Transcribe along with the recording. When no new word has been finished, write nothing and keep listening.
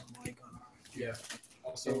Yeah.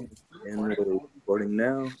 Also, And we're recording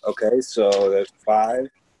now. Okay, so that's 5,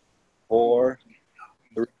 4,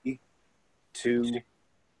 3, 2,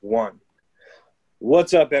 1.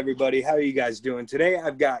 What's up, everybody? How are you guys doing? Today,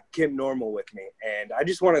 I've got Kim Normal with me, and I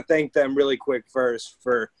just want to thank them really quick first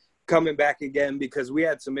for coming back again because we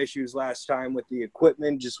had some issues last time with the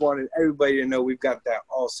equipment. Just wanted everybody to know we've got that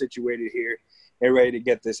all situated here and ready to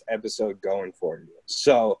get this episode going for you.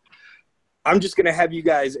 So I'm just going to have you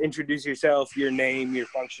guys introduce yourself, your name, your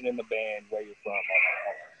function in the band, where you're from.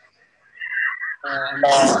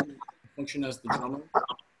 I function as the drummer,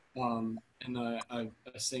 and I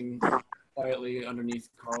sing quietly underneath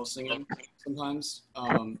Carl singing sometimes.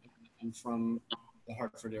 I'm from the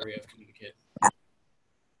Hartford area of Connecticut.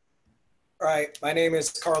 All right, my name is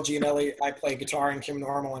Carl Gianelli. I play guitar in Kim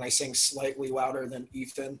Normal, and I sing slightly louder than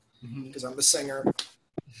Ethan because I'm the singer.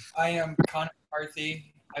 I am Connor McCarthy.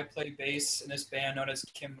 I play bass in this band known as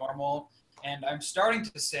Kim Normal, and I'm starting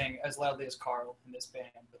to sing as loudly as Carl in this band,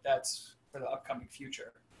 but that's for the upcoming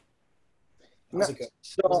future. So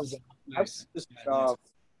let's just start off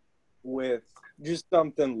with just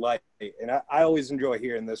something light, and I always enjoy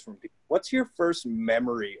hearing this from people. What's your first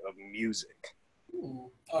memory of music?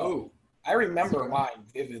 Oh, I remember mine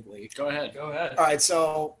vividly. Go ahead. Go ahead. All right,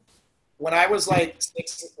 so when I was like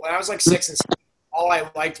 6 and 7, all I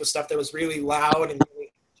liked was stuff that was really loud and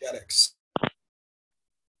really energetic.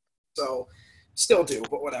 So still do,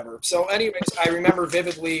 but whatever. So anyways, I remember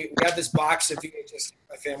vividly, we had this box of VHS,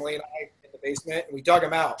 my family and I, in the basement, and we dug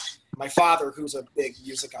them out. My father, who's a big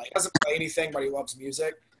music guy, he doesn't play anything, but he loves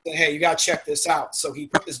music, said, hey, you got to check this out. So he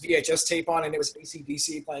put this VHS tape on, and it was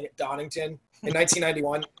AC/DC playing at Donington in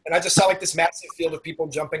 1991. And I just saw like this massive field of people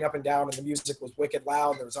jumping up and down, and the music was wicked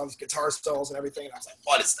loud. There was all these guitar solos and everything. And I was like,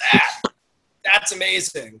 what is that? That's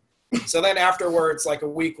amazing. So then afterwards, like a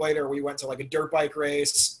week later, we went to like a dirt bike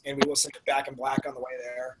race, and we listened to Back in Black on the way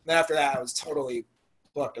there. And then after that, I was totally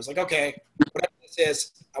booked. I was like, okay, whatever this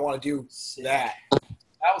is, I want to do that.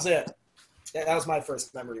 That was it. That was my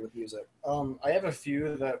first memory with music. I have a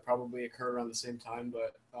few that probably occur around the same time,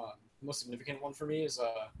 but the most significant one for me is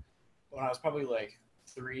when I was probably like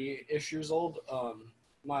 3-ish years old.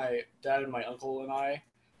 My dad and my uncle and I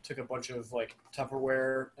took a bunch of like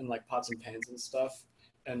Tupperware and like pots and pans and stuff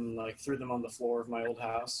and like threw them on the floor of my old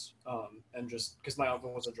house. And just because my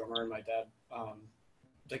uncle was a drummer and my dad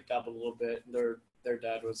like dabbled a little bit. Their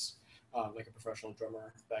dad was like a professional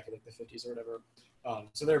drummer back in like the 50s or whatever.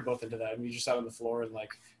 So they were both into that, and we just sat on the floor and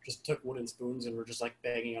like just took wooden spoons and were just like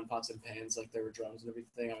banging on pots and pans like there were drums and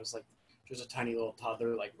everything. I was like just a tiny little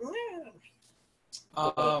toddler, like.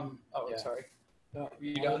 Sorry.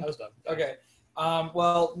 You done? I was done. Okay.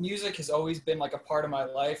 Well, music has always been like a part of my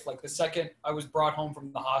life. Like the second I was brought home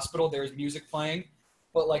from the hospital, there was music playing.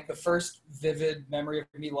 But like the first vivid memory of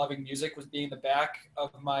me loving music was being in the back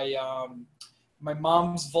of my my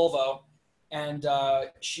mom's Volvo. And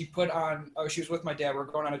she put on, she was with my dad. We were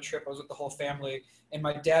going on a trip. I was with the whole family. And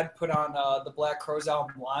my dad put on the Black Crowes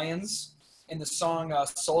album, Lions. And the song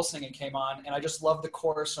Soul Singing came on. And I just loved the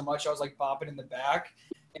chorus so much. I was like bopping in the back.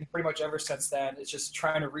 And pretty much ever since then, it's just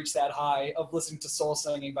trying to reach that high of listening to Soul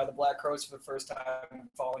Singing by the Black Crowes for the first time and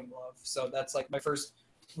falling in love. So that's like my first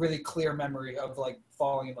really clear memory of like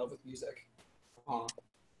falling in love with music.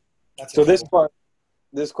 So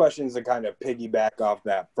this question is to kind of piggyback off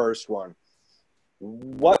that first one.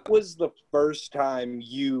 What was the first time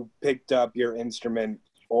you picked up your instrument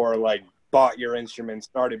or like bought your instrument,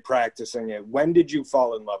 started practicing it? When did you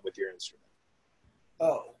fall in love with your instrument?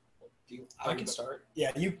 I can start.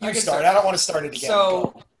 Yeah, you start. I don't want to start it again.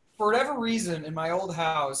 So, for whatever reason, in my old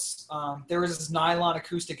house, there was this nylon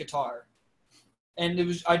acoustic guitar, and it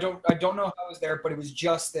was I don't know how it was there, but it was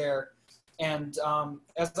just there. And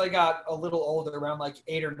as I got a little older, around like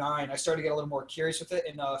 8 or 9, I started to get a little more curious with it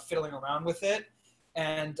and fiddling around with it.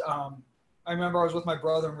 And I remember I was with my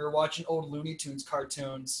brother and we were watching old Looney Tunes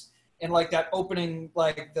cartoons. And like that opening,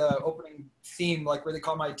 like the opening theme, like really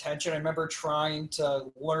caught my attention. I remember trying to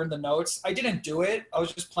learn the notes. I didn't do it. I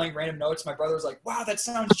was just playing random notes. My brother was like, wow, that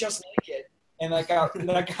sounds just like it. And that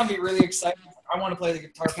got me really excited. I want to play the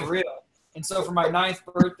guitar for real. And so for my 9th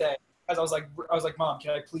birthday, I was like, Mom, can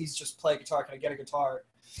I please just play guitar? Can I get a guitar?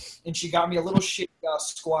 And she got me a little shitty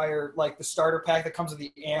Squier, like the starter pack that comes with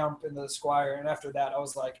the amp and the Squier. And after that, I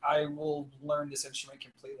was like, I will learn this instrument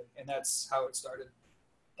completely. And that's how it started.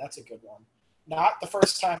 That's a good one. Not the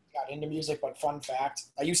first time I got into music, but fun fact,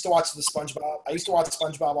 I used to watch SpongeBob. I used to watch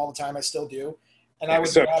SpongeBob all the time. I still do. And I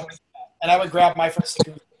would grab my first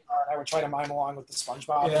acoustic guitar and I would try to mime along with the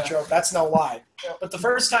SpongeBob intro. That's no lie. But the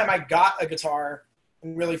first time I got a guitar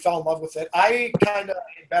and really fell in love with it. I kind of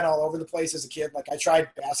had been all over the place as a kid. Like I tried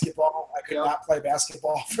basketball. I could not play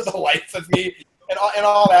basketball for the life of me, and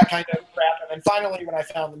all that kind of crap. And then finally, when I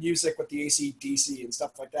found the music with the AC/DC and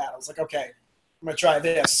stuff like that, I was like, okay, I'm going to try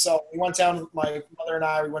this. So we went down, my mother and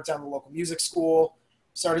I, we went down to the local music school,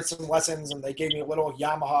 started some lessons, and they gave me a little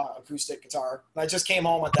Yamaha acoustic guitar. And I just came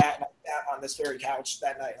home with that, and I sat on this very couch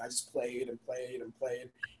that night, and I just played and played and played.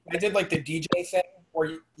 And I did like the DJ thing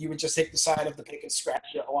where you would just take the side of the pick and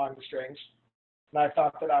scratch it along the strings. And I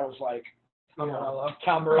thought that I was like,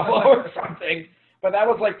 Tom Morello or something. But that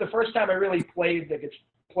was like the first time I really played the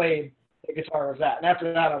guitar was that. And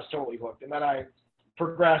after that, I was totally hooked. And then I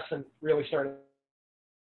progressed and really started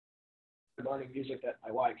learning music that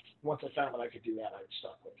I liked. Once I found that I could do that, I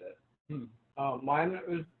stuck with it. Mine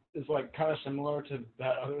is like kind of similar to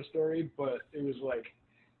that other story, but it was like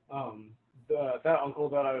that uncle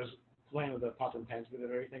that I was playing with the pots and pans with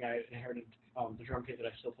and everything. I inherited the drum kit that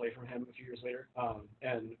I still play from him a few years later,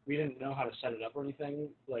 and we didn't know how to set it up or anything.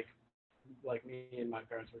 Like me and my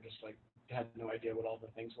parents were just like had no idea what all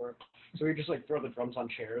the things were, so we just like throw the drums on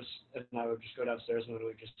chairs, and I would just go downstairs and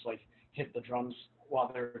literally just like hit the drums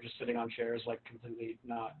while they were just sitting on chairs, like completely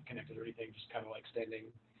not connected or anything, just kind of like standing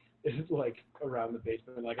like around the bass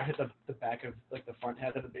drum. Like I hit the back of like the front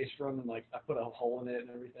head of the bass drum, and like I put a hole in it and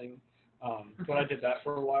everything. But I did that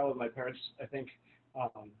for a while, and my parents, I think,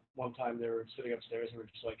 one time they were sitting upstairs and were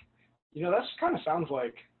just like, that kind of sounds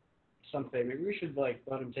like something. Maybe we should like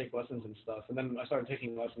let him take lessons and stuff. And then I started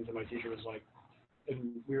taking lessons, and my teacher was like,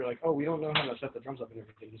 and we were like, oh, we don't know how to set the drums up and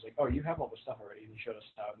everything. He's like, oh, you have all the stuff already, and he showed us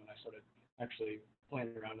how. And then I started actually playing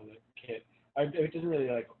around on the kit. I didn't really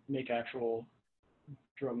like make actual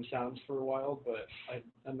drum sounds for a while, but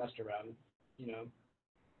I messed around, But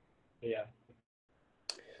yeah.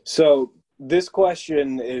 So this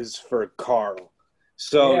question is for Carl.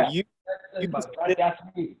 So Yeah. That's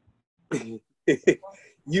me.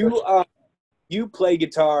 you play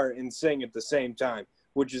guitar and sing at the same time,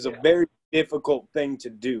 which is a very difficult thing to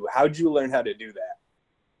do. How'd you learn how to do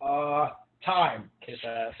that? Time. Kiss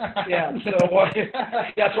ass. Yeah. So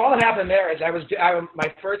so all that happened there is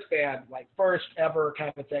my first band, like first ever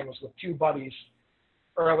kind of thing, was with two buddies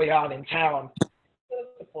early on in town.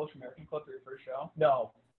 The Polish American Club for your first show?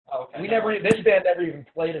 No. Oh, okay. This band never even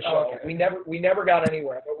played a show. Oh, okay. We never got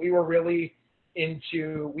anywhere, but we were really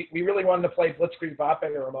into, we really wanted to play Blitzkrieg Bop by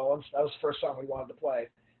the Ramones. That was the first song we wanted to play.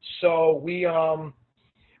 So we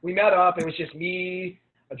met up. It was just me,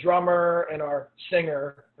 a drummer, and our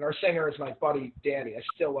singer. And our singer is my buddy Danny. I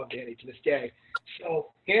still love Danny to this day.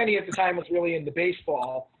 So Danny at the time was really into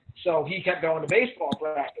baseball, so he kept going to baseball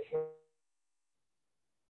practice.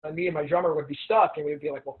 And me and my drummer would be stuck, and we'd be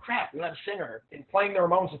like, well, crap, we don't have a singer. And playing the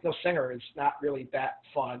Ramones with no singer is not really that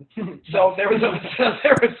fun. So there was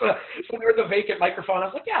a vacant microphone. I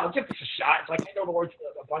was like, yeah, I'll give this a shot. It's like, I know the words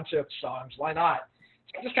to a bunch of songs. Why not?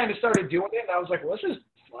 So I just kind of started doing it, and I was like, well, this is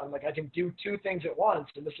fun. Like, I can do two things at once,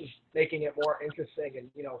 and this is making it more interesting and,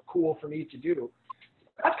 cool for me to do.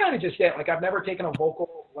 That's kind of just it. Like, I've never taken a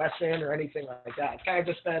vocal lesson or anything like that. It's kind of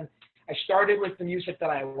just been, I started with the music that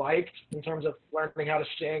I liked in terms of learning how to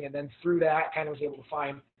sing, and then through that kind of was able to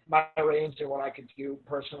find my range and what I could do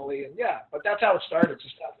personally. And yeah, but that's how it started,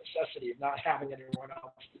 just that necessity of not having anyone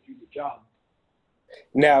else to do the job.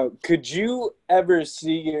 Now, could you ever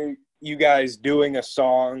see you guys doing a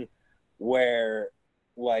song where,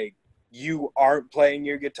 like, you aren't playing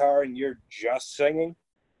your guitar and you're just singing?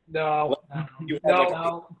 No.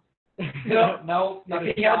 No.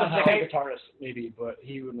 If he had a second guitarist, maybe, but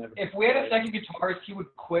he would never. If we had a second guitarist, he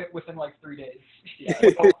would quit within like 3 days. Yeah.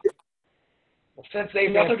 Well, since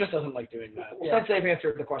they've also just doesn't like doing that. Since they've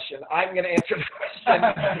answered the question, I'm going to answer the question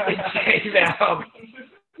and say that.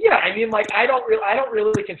 Yeah, I mean, like, I don't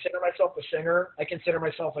really consider myself a singer. I consider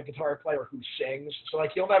myself a guitar player who sings. So,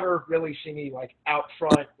 like, you'll never really see me, like, out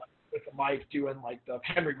front like, with the mic doing, like, the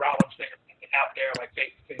Henry Rollins thing, out there, like,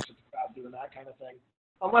 face to face with the crowd doing that kind of thing.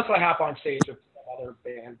 Unless I hop on stage with another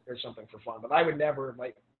band or something for fun. But I would never,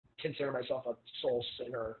 like, consider myself a soul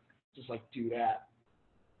singer, just, like, do that.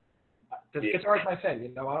 Because guitar is my thing, I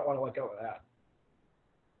don't want to let go of that.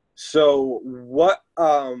 So, what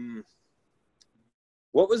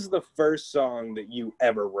was the first song that you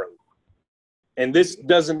ever wrote? And this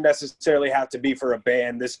doesn't necessarily have to be for a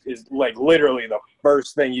band. This is like literally the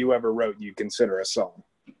first thing you ever wrote you consider a song.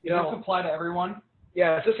 Does this apply to everyone?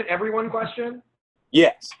 Yeah, is this an everyone question?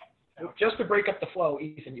 Yes. Just to break up the flow,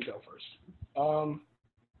 Ethan, you go first.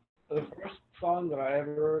 The first song that I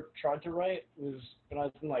ever tried to write was when I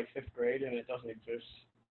was in like 5th grade, and it doesn't exist.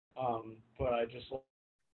 But I just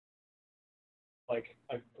like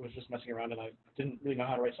I was just messing around and I didn't really know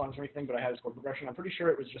how to write songs or anything, but I had this chord progression. I'm pretty sure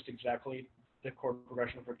it was just exactly the chord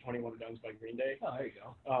progression for 21 Guns by Green Day. Oh, there you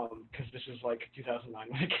go. Because this is like 2009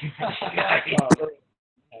 when it came out, or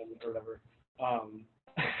whatever.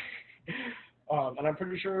 And I'm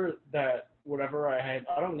pretty sure that whatever I had,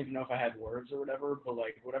 I don't even know if I had words or whatever, but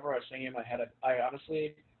like whatever I was singing in my head, I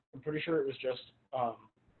honestly, I'm pretty sure it was just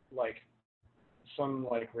like some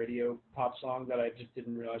like radio pop song that I just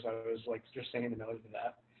didn't realize I was like just singing the melody to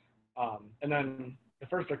that. And then the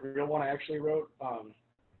first like real one I actually wrote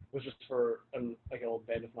was just for like an old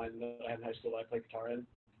band of mine that I had in high school that I played guitar in.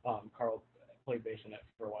 Carl played bass in it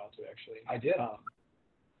for a while too, actually. I did.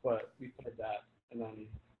 But we played that, and then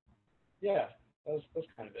yeah, that's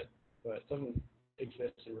kind of it. But it doesn't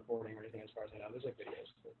exist in recording or anything as far as I know. There's like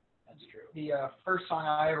videos, but that's true. The first song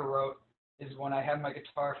I ever wrote is when I had my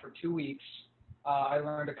guitar for 2 weeks. I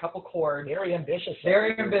learned a couple chords. Very ambitious.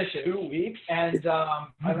 Very ambitious. 2 weeks. And I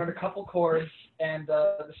learned a couple chords. And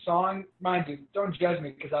the song, mind you, don't judge me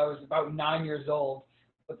because I was about 9 years old.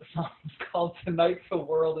 But the song was called "Tonight the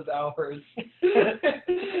World Is Ours."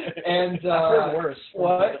 And I've heard worse.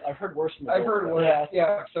 What? I've heard worse. I've heard worse.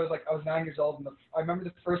 Yeah. So it was like I was 9 years old, and I remember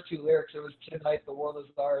the first two lyrics. It was "Tonight the world is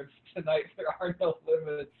ours. Tonight there are no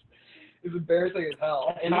limits." It was embarrassing as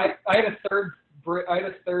hell. And I had a third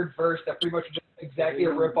verse that pretty much was exactly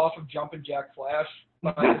a rip off of Jumpin' Jack Flash.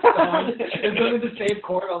 By the song. It was in the same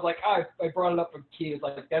chord. I was like, I brought it up in key. It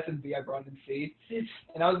was like that's in B. I brought it in C.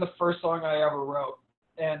 And that was the first song I ever wrote.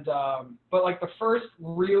 And but like the first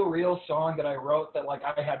real song that I wrote that like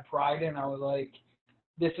I had pride in, I was like,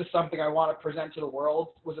 this is something I want to present to the world,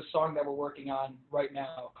 was a song that we're working on right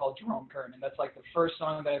now called Jerome Kern. And that's like the first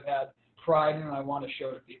song that I've had pride in and I want to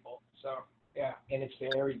show to people. So yeah. And it's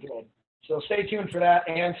very good. So stay tuned for that.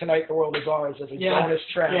 And Tonight the World Is Ours as a bonus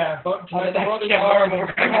track. Yeah, but Tonight Tonight the World Is Is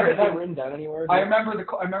Ours. that written down anywhere? I remember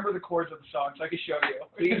the chords of the song, so I can show you.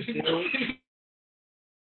 Please do.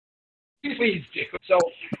 Please do. So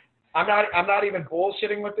I'm not even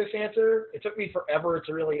bullshitting with this answer. It took me forever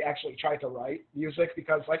to really actually try to write music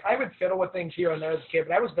because like I would fiddle with things here and there as a kid,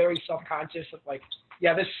 but I was very self-conscious of like,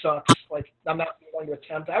 yeah, this sucks. Like I'm not going to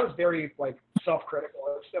attempt. I was very like self-critical.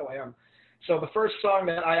 I still am. So the first song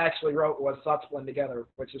that I actually wrote was Thoughts Blend Together,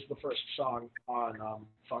 which is the first song on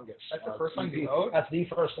Fungus. That's the first song you wrote? That's the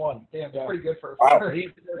first one. Damn, that's pretty good for a Wow.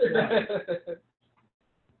 first.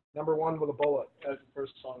 Number one with a bullet. That was the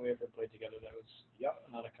first song we ever played together that was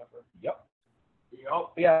not a cover. Yep.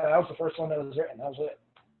 Yeah, that was the first one that was written. That was it.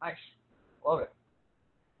 Nice. Love it.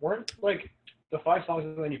 Weren't like the 5 songs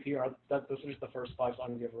in the EP are that those are just the first 5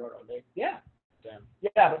 songs you ever wrote, are they? Yeah. Damn.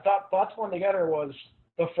 Yeah, but Thoughts Blend Together was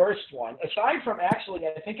the first one. Aside from actually,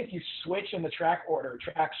 I think if you switch in the track order,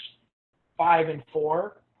 tracks 5 and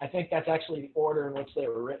 4, I think that's actually the order in which they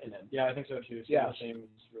were written in. Yeah, I think so too. Yeah. The same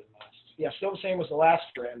as written last. Yeah, Still the Same was the last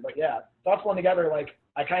strand, but yeah, Thoughts Blend Together, like,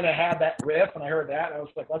 I kind of had that riff, and I heard that, and I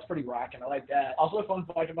was like, that's pretty rockin', I like that. Also, a fun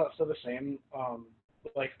fact about Still the Same,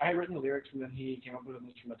 like, I had written the lyrics, and then he came up with an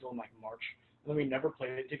instrumental in, like, March, and then we never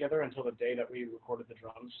played it together until the day that we recorded the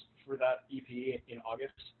drums for that EP in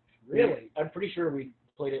August. Really? I'm pretty sure we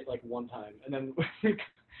played it, like, one time, and then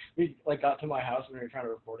we like, got to my house, and we were trying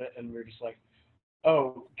to record it, and we were just like,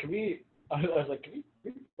 oh, can we, I was like, can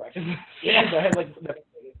we practice this? Yeah. I had, like,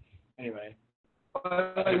 anyway.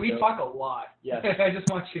 We talk a lot. Yes. I just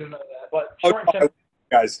want you to know that. But Oh, short and simple,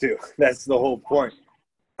 guys do. That's the whole point.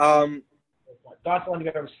 Thoughts Blend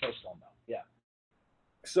Together was the first one, though. Yeah.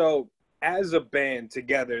 So, as a band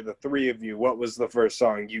together, the 3 of you, what was the first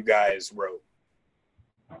song you guys wrote?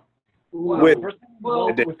 With- well,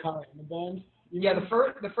 with Connor in the band. yeah, the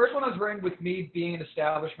first one I was writing with me being an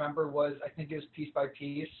established member was, I think it was Piece by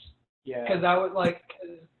Piece. Yeah. Because I was like,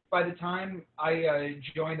 by the time I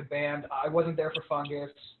joined the band, I wasn't there for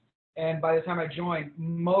Fungus. And by the time I joined,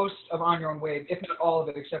 most of On Your Own Wave, if not all of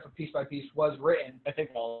it, except for Piece by Piece, was written. I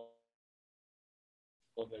think all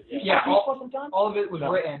of it. Yeah, wasn't done? all of it was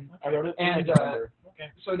No. written. I wrote it. And, okay.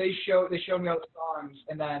 So they showed me all the songs,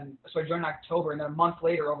 and then so I joined in October, and then a month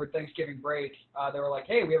later, over Thanksgiving break, they were like,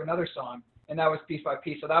 "Hey, we have another song," and that was Piece by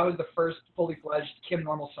Piece. So that was the first fully fledged Kim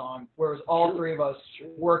Normal song, where it was all 3 of us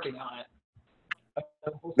working on it.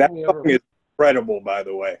 That song is incredible, by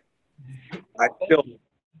the way. I still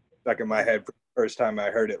stuck in my head for the first time I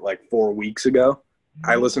heard it like 4 weeks ago.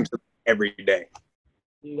 I listen to it every day.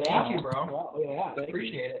 Thank you, bro. Wow, yeah. I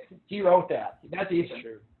appreciate it. He wrote that. That's Ethan.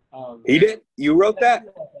 True. He did? You wrote that?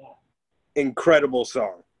 Incredible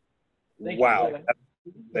song. Thank you, Wow. Ethan.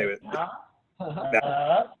 David. You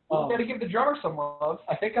gotta give the drummer some love.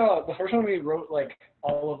 I think the first one we wrote, like,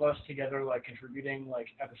 all of us together, like, contributing, like,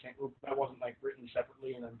 at the same, that wasn't, like, written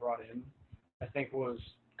separately and then brought in. I think was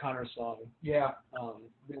Connor's song. Yeah.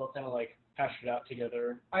 We all kind of like hashed it out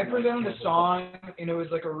together. I presented a song, and it was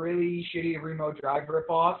like a really shitty Remo Drive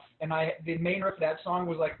ripoff, and the main riff of that song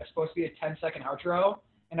was like supposed to be a 10-second outro,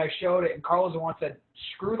 and I showed it, and Carlos once said,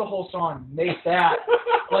 screw the whole song, make that,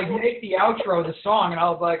 like make the outro the song, and I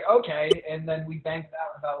was like, okay, and then we banged it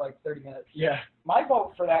out in about like 30 minutes. Yeah. My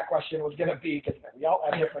vote for that question was going to be, because we all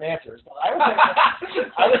have different answers, but I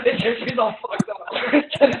She's all fucked up.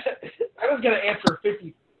 was going to answer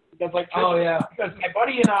 50, because like, Oh, yeah. because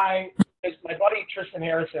my buddy Tristan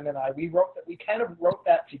Harrison and I, we kind of wrote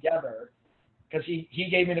that together, because he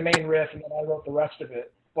gave me the main riff and then I wrote the rest of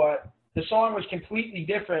it. But the song was completely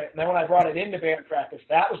different, and then when I brought it into band practice,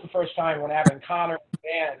 that was the first time when having Connor in the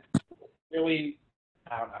band really,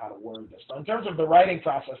 I don't know how to word this, but in terms of the writing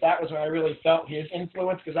process, that was when I really felt his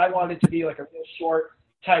influence, because I wanted it to be like a real short,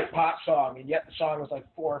 tight pop song, and yet the song was like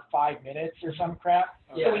 4 or 5 minutes or some crap.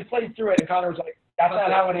 Yeah. So we played through it, and Connor was like, that's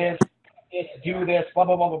not how it is. Do this, blah,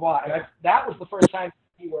 blah, blah, blah, blah. And that was the first time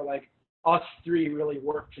we were like, us three really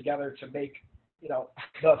worked together to make,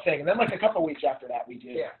 the thing. And then like a couple weeks after that, we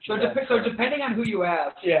did. Yeah. So depending on who you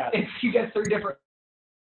ask, Yeah. if you get 3 different.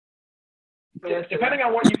 Depending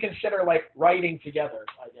on what you consider like writing together,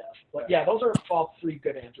 I guess. But yeah, those are all 3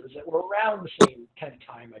 good answers that were around the same kind of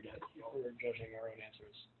time, I guess. We were judging our own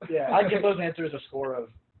answers. Yeah. I'd give those answers a score of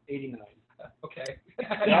 89. Okay.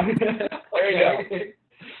 There you go.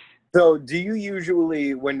 So do you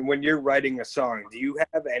usually, when you're writing a song, do you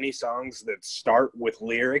have any songs that start with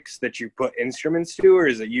lyrics that you put instruments to, or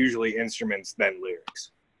is it usually instruments then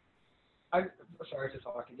lyrics? I'm sorry to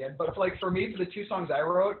talk again, but like for me, for the 2 songs I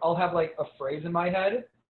wrote, I'll have like a phrase in my head,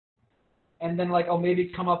 and then like I'll maybe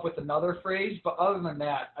come up with another phrase, but other than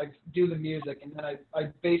that, I do the music, and then I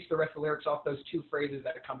base the rest of the lyrics off those 2 phrases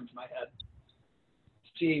that come into my head.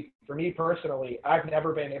 See, for me personally, I've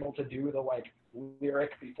never been able to do the like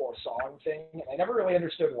lyric before song thing, and I never really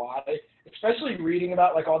understood why, especially reading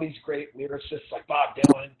about like all these great lyricists like Bob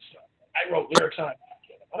Dylan. So I wrote lyrics on it.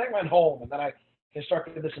 And I went home, and then I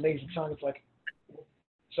constructed this amazing song. It's like,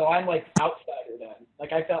 so I'm like outsider then.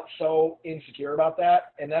 Like I felt so insecure about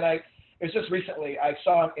that, and then it was just recently I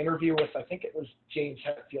saw an interview with, I think it was James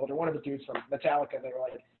Hetfield or one of the dudes from Metallica. They were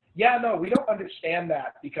like, yeah, no, we don't understand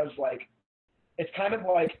that, because like it's kind of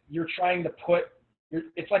like you're trying to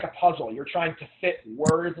it's like a puzzle. You're trying to fit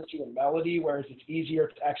words into a melody, whereas it's easier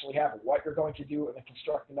to actually have what you're going to do and then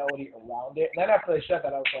construct the melody around it. And then after they said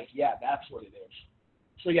that, I was like, yeah, that's what it is.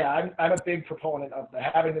 So yeah, I'm a big proponent of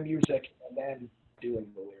having the music and then doing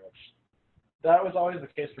the lyrics. That was always the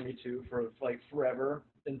case for me too, for like forever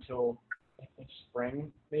until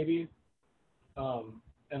spring maybe,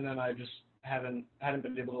 and then I just hadn't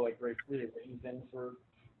been able to like really write anything for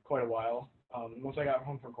quite a while. Once I got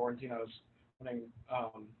home from quarantine, I was learning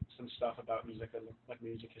some stuff about music and like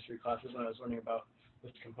music history classes, and I was learning about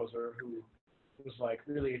this composer who was like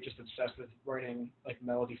really just obsessed with writing like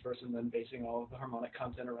melody first and then basing all of the harmonic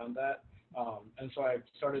content around that. And so I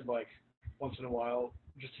started like once in a while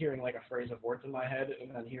just hearing like a phrase of words in my head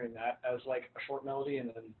and then hearing that as like a short melody and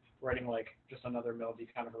then writing like just another melody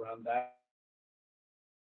kind of around that,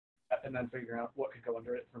 and then figuring out what could go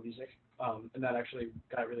under it for music. And that actually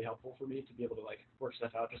got really helpful for me to be able to like work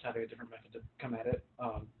stuff out, just having a different method to come at it.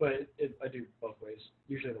 But I do both ways,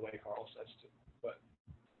 usually the way Carl says to. But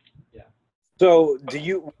yeah. So when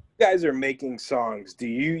you guys are making songs, do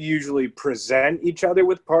you usually present each other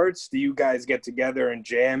with parts? Do you guys get together and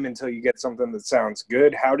jam until you get something that sounds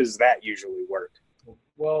good? How does that usually work?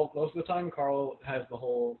 Well, most of the time Carl has the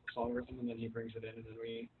whole song written and then he brings it in and then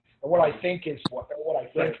we. Or what I think is what I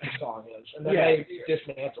think the song is, and then they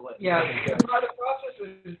dismantle it. Yeah, the process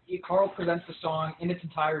is Carl presents the song in its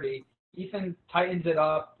entirety. Ethan tightens it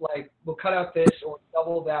up, like we'll cut out this or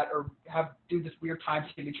double that or do this weird time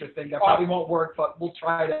signature thing that probably won't work, but we'll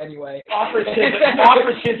try it anyway. Offers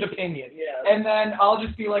his opinion, yeah. And then I'll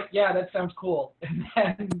just be like, yeah, that sounds cool, and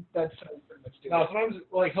then that's how we pretty much do it. No, sometimes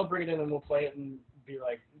like he'll bring it in and we'll play it and be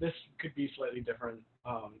like, this could be slightly different,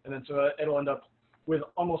 and then so it'll end up with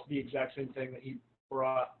almost the exact same thing that he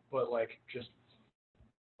brought, but like just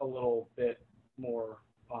a little bit more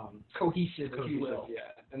cohesive, if you will. Yeah,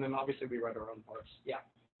 and then obviously we write our own parts. Yeah.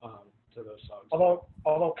 To those songs.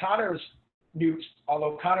 Although Connor's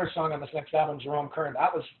song on this next album, Jerome Kern,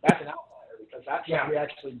 that's an outlier because that's when we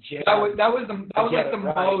actually jammed. That was like the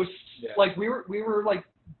most like we were like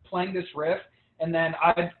playing this riff. And then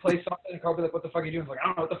I'd play something, and Carl would be like, what the fuck are you doing? I was like, I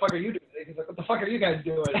don't know, what the fuck are you doing? He's like, what the fuck are you guys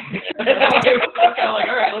doing? And I'm kind of like,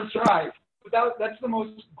 all right, let's try. But that's the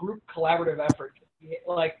most group collaborative effort.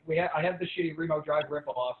 Like, I had the shitty Remo Drive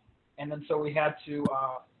ripoff, and then so we had to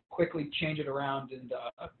quickly change it around and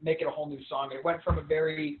make it a whole new song. It went from a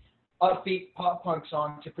very upbeat pop punk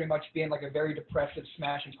song to pretty much being like a very depressive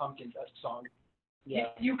Smashing Pumpkins-esque song. Yeah.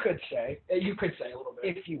 You could say. You could say a little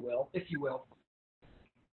bit, If you will.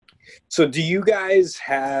 So do you guys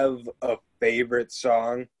have a favorite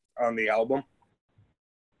song on the album?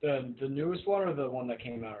 The newest one or the one that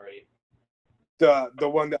came out right? The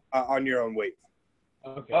one that, On Your Own Wave.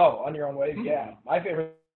 Okay. Oh, On Your Own Wave, yeah. My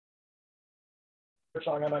favorite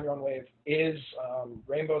song on Your Own Wave is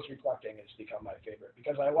Rainbows Reflecting has become my favorite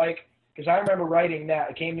because I remember writing that.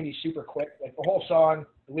 It came to me super quick. Like the whole song,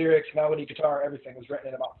 the lyrics, melody, guitar, everything was written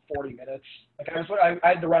in about 40 minutes. Like I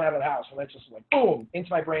had to run out of the house and it's just like boom, into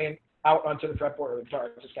my brain, out onto the fretboard of the guitar.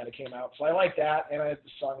 It just kind of came out. So I like that, and the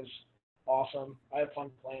song is awesome. I have fun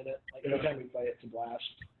playing it. Like every time we play it, it's a blast.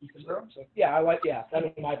 So yeah,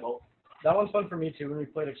 that'd be my vote. That one's fun for me too when we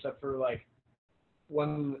played, except for like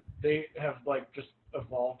when they have like just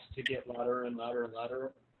evolved to get louder and louder and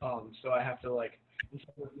louder. So I have to like,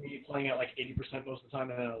 instead of me playing at like 80% most of the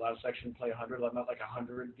time and then a loud section play 100, I'm at like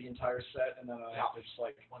 100 the entire set, and then I have to just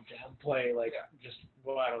like play like just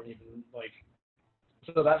I don't even like.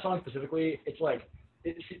 So that song specifically, it's like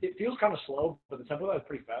it feels kind of slow, but the tempo of that is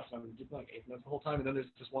pretty fast. I'm doing like 8 minutes the whole time, and then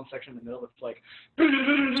there's just one section in the middle that's like.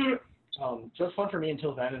 So it's fun for me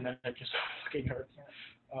until then, and then it just fucking hurts.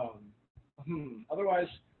 Otherwise,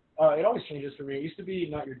 it always changes for me. It used to be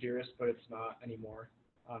Not Your Dearest, but it's not anymore.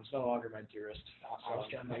 It's no longer my dearest. I was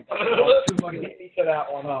gonna make Too fucking to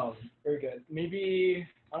that one. very good. Maybe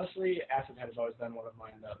honestly, Acid Head has always been one of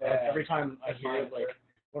mine. Every time I hear it, like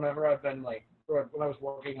whenever I've been like, or when I was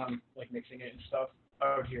working on like mixing it and stuff,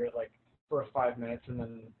 I would hear it like for 5 minutes, and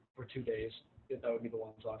then for 2 days, that would be the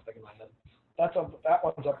one song stuck in my head. That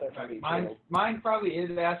one's up there for me. Mine probably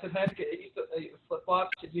is Acid Head. It used to Flip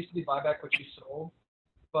Flops. It used to be Buyback What You Sold.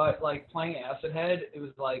 But like playing Acid Head, it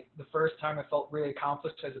was like the first time I felt really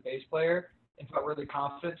accomplished as a bass player and felt really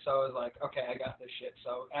confident. So I was like, okay, I got this shit.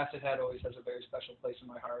 So Acid Head always has a very special place in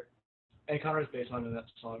my heart. And Connor's bass line in that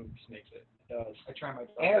song just makes it. It does. I try my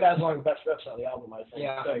best. And it has one of the best riffs on the album, I think.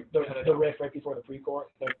 Yeah. Like the riff right before the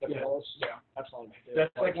pre-chorus, the chorus. Yeah. That's one of my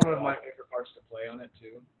favorites. That's like one of my favorite parts to play on it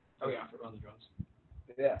too. Oh yeah. On the drums.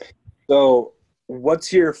 Yeah. So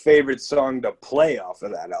what's your favorite song to play off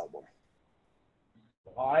of that album?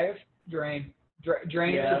 Live. Drain.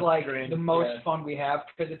 Drain Yeah, is like Drain, the most yeah. fun we have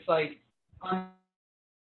because it's like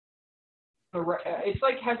it's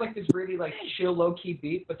like has like this really like chill low key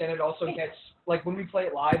beat, but then it also gets like when we play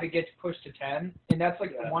it live, it gets pushed to 10, and that's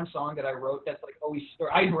like the one song that I wrote that's like always,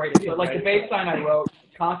 or I didn't write it, but like the bass line I wrote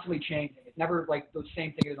constantly changing. It's never like the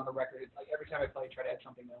same thing it is on the record. It's like every time I play, I try to add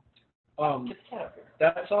something new.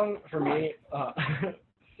 That song for me, that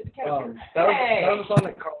was a song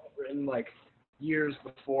that Carl had written like years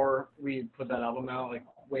before we put that album out, like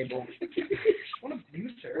way before. What an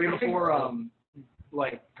abuser. Way before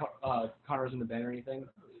like Connor was in the band or anything,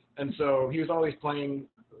 and so he was always playing.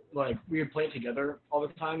 Like we would play it together all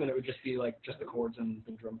the time, and it would just be like just the chords and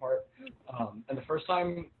the drum part. And the first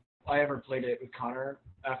time I ever played it with Connor,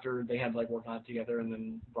 after they had like worked on it together and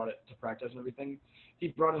then brought it to practice and everything, he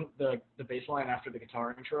brought in the bass line after the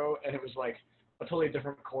guitar intro, and it was like a totally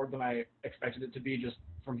different chord than I expected it to be just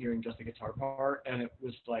from hearing just the guitar part, and it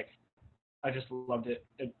was like I just loved it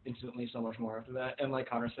instantly so much more after that. And like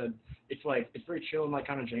Connor said, it's very chill and like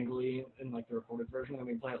kind of jangly in like the recorded version. When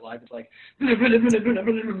we play it live, it's like and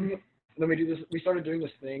then we started doing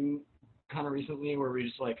this thing kind of recently where we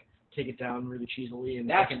just like take it down really cheesily and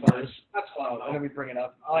That's fun. That's fun. and then we bring it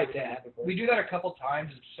up. I like that. We do that a couple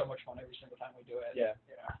times. It's so much fun every single time we do it. Yeah.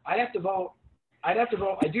 I'd have to vote. I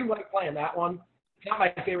do like playing that one. It's not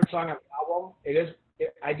my favorite song on the album.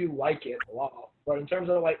 I do like it a lot. But in terms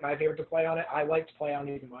of like my favorite to play on it, I like to play on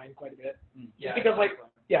Even Mine quite a bit. Yeah. Because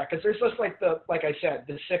because there's just like like I said,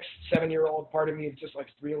 the 6-7-year-old part of me is just like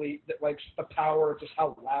really that likes the power of just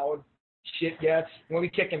how loud shit gets. When we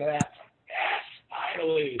kick into that, it's like, yes,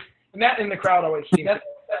 finally. And that in the crowd always seems. That's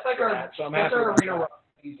like that's our arena rock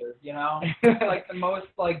teaser, you know? Like the most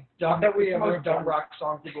like dumb That we the ever most dumb done. rock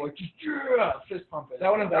song. People are like yeah, fist pumping. That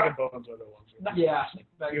one and Bag Bones are the ones. Yeah.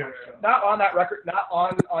 Not on that record, not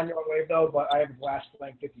on Your Own Wave though, but I have a blast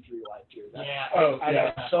playing 53 live too. I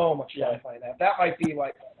have so much fun playing that. That might be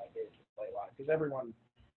like my favorite to play live because everyone,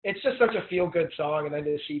 it's just such a feel good song, and then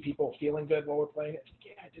to see people feeling good while we're playing it, it's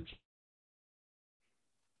like, yeah, I did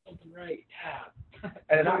something right, yeah.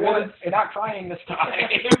 And not crying this time.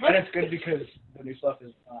 And it's good because the new stuff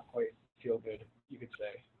is not quite feel good, you could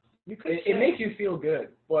say. It makes you feel good,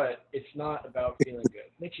 but it's not about feeling good.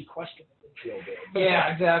 It makes you question if you feel good.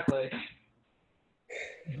 Yeah, exactly.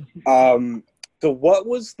 So what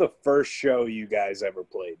was the first show you guys ever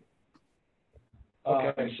played?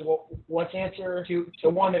 Okay, so let's answer the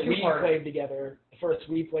one that we played together. The first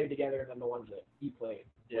we played together, and then the ones that he played.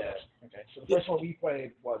 Yeah. Okay, so the first one we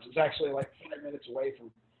played was actually like 5 minutes away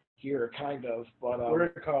from here, kind of. But We're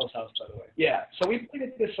at Carl's house, by the way. yeah, so we played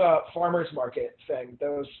at this farmers market thing.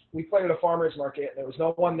 We played at a farmers market. There was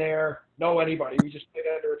no one there, no anybody. We just played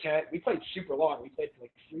under a tent. We played super long. We played for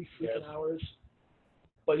like 3 freaking hours.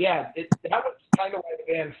 But yeah, that was kind of why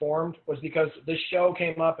the band formed, was because this show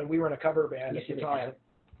came up and we were in a cover band at the time.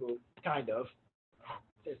 Who kind of.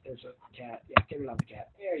 There's a cat. Yeah, get it on the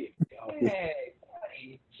cat. There you go. Hey,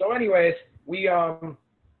 buddy. So anyways, we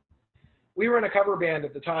were in a cover band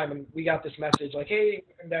at the time, and we got this message like, hey,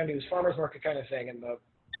 come down to this farmer's market kind of thing, and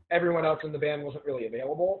everyone else in the band wasn't really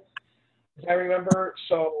available, as I remember.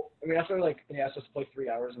 So, I mean, after like they asked us to play 3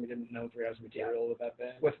 hours, and we didn't know 3 hours of material with that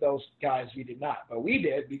band. With those guys, we did not, but we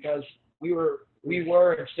did because we were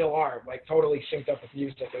and still are like totally synced up with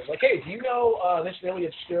music. It was like, hey, do you know this really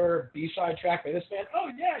obscure B-side track by this band? Oh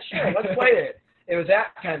yeah, sure, let's play it. It was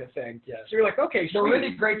that kind of thing. Yeah. So you're like, okay, They're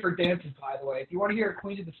really great for dances, by the way. If you want to hear a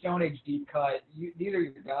Queens of the Stone Age deep cut, these are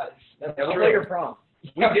your guys. That's I'll true. play your prom.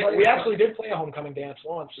 We actually did play a homecoming dance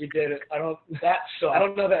once. We did it. I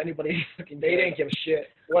don't know that anybody fucking they didn't give a shit.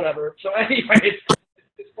 Whatever. So anyways,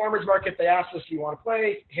 this farmers market, they asked us, do you want to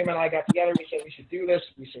play? Him and I got together. We said we should do this.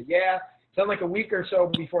 We said yeah. Then like a week or so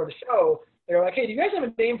before the show, they were like, hey, do you guys have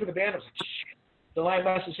a name for the band? I was like, shit. So I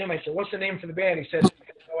messaged him. I said, what's the name for the band? He said, I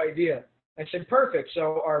have no idea. I said, perfect.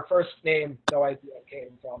 So our first name, no idea,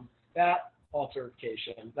 came from that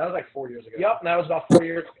altercation. That was like 4 years ago. Yep, and that was about 4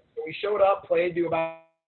 years ago. So we showed up, played to about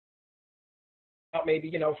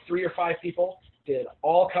maybe 3 or 5 people. Did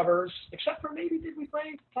all covers, except for maybe did we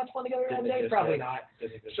play Touch One Together that day? Probably not.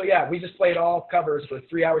 So yeah, we just played all covers for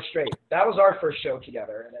 3 hours straight. That was our first show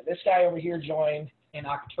together. And then this guy over here joined In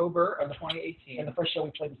October of 2018. and the first show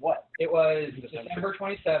we played was what? It was December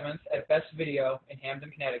 27th at Best Video in Hamden,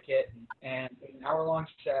 Connecticut, and it was an hour-long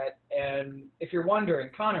set. And if you're wondering,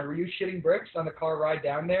 Connor, were you shitting bricks on the car ride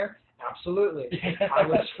down there? Absolutely. I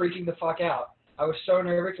was freaking the fuck out. I was so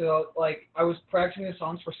nervous because I was practicing the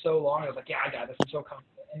songs for so long. I was like, yeah, I got this. I'm so confident.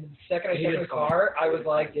 And the second I got in the car, I was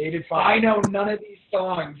like, I know none of these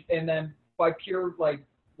songs. And then by pure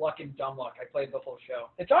luck and dumb luck, I played the whole show.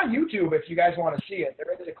 It's on YouTube if you guys want to see it.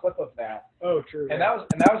 There is a clip of that. Oh, true. And that was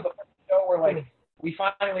the first show where we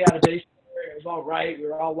finally had a bass player. It was all right. We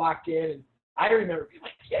were all locked in. And I remember being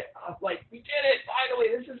like, yeah, we did it finally.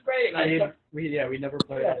 This is great. We never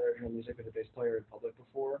played original music with a bass player in public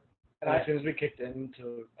before. And as soon as we kicked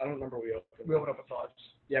into, I don't remember we opened up with Thoughts.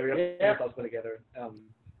 Yeah, we opened with Thoughts together.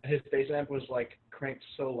 His bass amp was cranked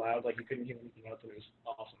so loud, you couldn't hear anything else, and it was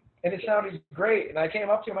awesome. And it sounded great. And I came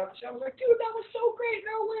up to him on the show. I was like, dude, that was so great.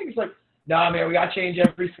 No way. He's like, nah, man, we got to change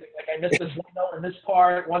everything. I missed this one note in this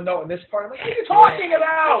part, one note in this part. I'm like, what are you talking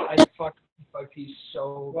about? I fucked my piece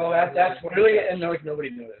so well. bad. That's what really, and nobody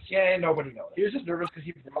noticed. Yeah, nobody noticed. He was just nervous because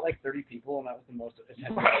he brought 30 people, and that was the most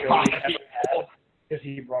attentive show he ever had. Because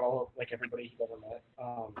he brought all everybody he's ever met,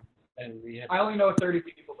 and we had. I only know 30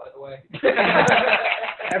 people, by the way.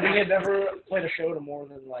 And we had never played a show to more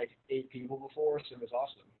than 8 people before, so it was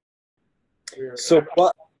awesome. So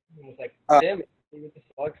what? Was like, damn it, what the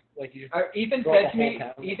fuck? You Ethan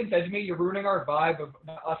said to me, "You're ruining our vibe of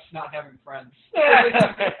us not having friends."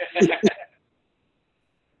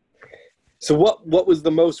 So what was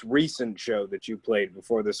the most recent show that you played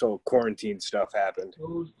before this whole quarantine stuff happened?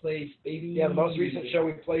 Toad's Place, baby. Yeah, the most recent show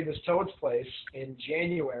we played was Toad's Place in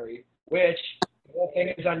January, which the whole thing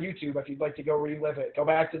is on YouTube if you'd like to go relive it. Go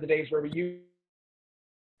back to the days where we used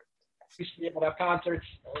to be able to have concerts.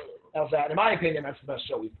 How's that? In my opinion, that's the best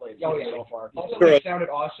show we've played so far. Also, it sounded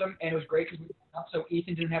awesome, and it was great because so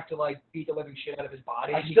Ethan didn't have to beat the living shit out of his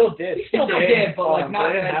body. He still did, but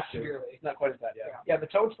not that severely. Not quite as bad, yeah. Yeah, the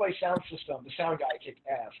Toad's Place sound system, the sound guy kicked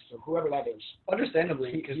ass. So whoever that is,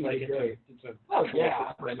 understandably, because it's a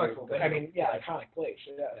respectful. I mean, iconic place.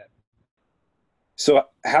 Yeah. So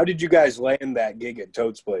how did you guys land that gig at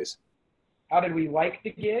Toad's Place? How did we like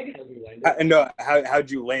the gig? No,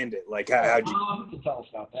 how'd you land it? How'd you? Tell us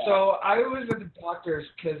about that. So I was at the doctor's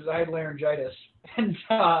because I had laryngitis, and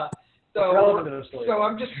so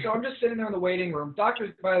I'm just sitting there in the waiting room.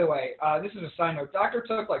 Doctor, by the way, this is a side note. Doctor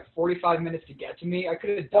took 45 minutes to get to me. I could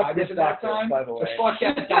have died within that time. By the way. So fuck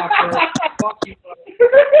that doctor. Fuck you.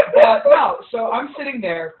 But no, so I'm sitting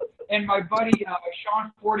there, and my buddy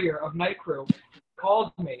Sean Fortier of Night Crew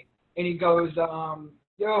called me, and he goes,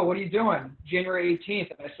 yo, what are you doing? January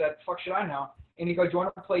 18th. And I said, fuck should I know? And he goes, do you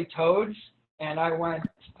want to play Toads? And I went,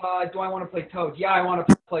 do I want to play Toads? Yeah, I want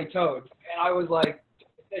to play Toads. And I was like,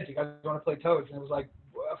 do you guys want to play Toads? And it was like,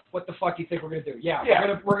 what the fuck do you think we're gonna do? Yeah,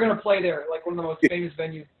 Yeah. we're gonna play there, like one of the most famous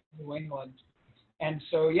venues in New England. And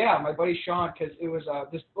so yeah, my buddy Sean, because it was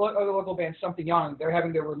this other local band, Something Young, they're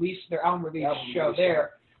having their album release show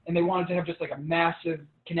there, and they wanted to have just like a massive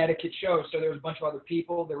Connecticut show. So there was a bunch of other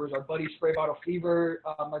people. There was our buddy Spray Bottle Fever,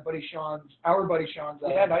 our buddy Sean's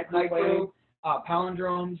Night Crew,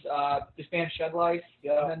 Palindromes, this band Shed Life.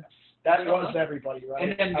 Yeah. And then, That was everybody, right?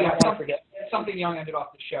 and then I don't want to forget. Something Young ended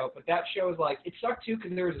off the show, but that show was like, it sucked too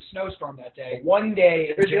because there was a snowstorm that day. One day,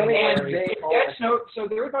 It was the only one January, day. That snow, so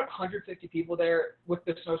there were about 150 people there with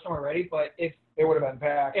the snowstorm already, but if it would have been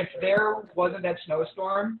packed. there wasn't that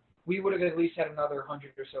snowstorm, we would have at least had another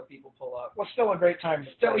 100 or so people pull up. Well, still a great time.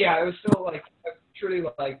 Still, yeah, it was still like a truly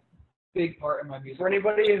like big part in my music. For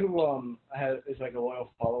anybody who is like a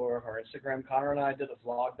loyal follower of our Instagram, Connor and I did a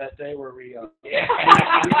vlog that day where we we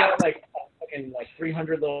got like fucking like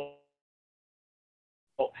 300 little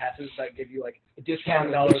passes that give you like a discount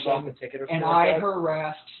 $10 off the ticket or something. and like I that.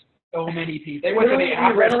 harassed so many people. They went to the we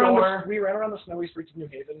Apple ran around store. we ran around the snowy streets of New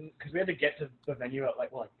Haven because we had to get to the venue at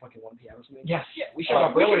like fucking 1 p.m. or something. Yes, We showed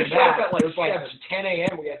up earlier than that. It was like 7. 10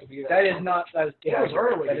 a.m. We had to be there. That is not. That is, It was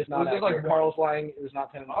early. That is not. It was like Carl's lying. It was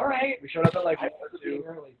not 10. All right. We showed up at like I 1 or was being 2.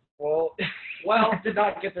 early. Well, did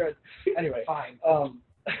not get there. Anyway, Fine.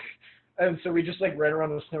 and so we just like ran around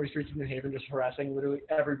the snowy streets of New Haven, just harassing literally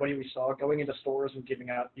everybody we saw, going into stores and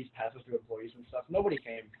giving out these passes to employees and stuff. Nobody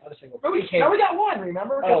came. Not a single. Nobody came. No, we got one.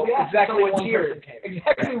 Remember? 'Cause Oh, we asked exactly someone one here. person came.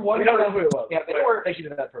 Exactly one. We don't know person. who it was. Yeah, they but were. Thank you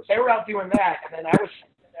to that person. They were out doing that, and then I was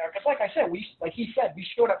sitting there because, like I said, like he said, we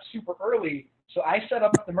showed up super early. So I set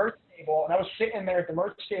up the merch table, and I was sitting there at the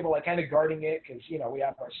merch table, like kind of guarding it because we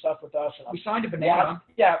have our stuff with us. And We signed a banana.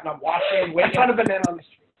 Yeah, and I'm watching, I waiting. found a banana on the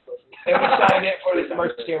street. And we signed it for the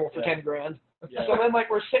merch table for $10 grand. Yeah. So then, like,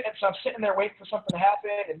 I'm sitting there waiting for something to happen,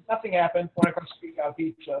 and nothing happened. When I come speak out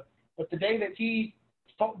pizza, but the day that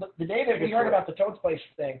we heard about the Toad's Place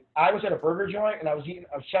thing, I was at a burger joint and I was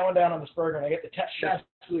chowing down on this burger, and I get the text,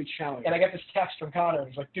 Absolutely challenging. and I get this text from Connor, and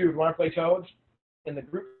he's like, "Dude, want to play Toads?" In the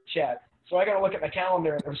group chat. So I got to look at my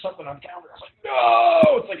calendar, and there was something on the calendar. I was like,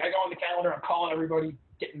 "No!" It's like I go on the calendar, I'm calling everybody,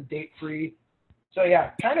 getting the date free. So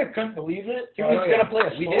yeah, kind of couldn't believe it. He was gonna play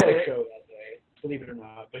a We solo did a it. show that day, believe it or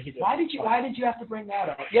not, but he did. Why did you have to bring that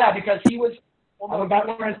up? Yeah, because he was. Well, I'm no,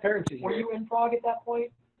 about transparency. were you in Prague at that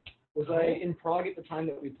point? Was I in Prague at the time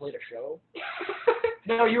that we played a show?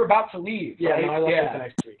 No, you were about to leave. Yeah, right? no, I left yeah. it the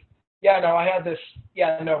next week. Yeah, no, I had this.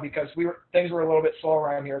 Yeah, no, because things were a little bit slow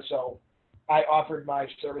around here, so I offered my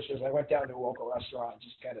services. I went down to a local restaurant, and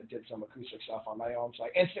just kind of did some acoustic stuff on my own. So I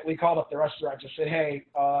instantly called up the restaurant, just said, "Hey,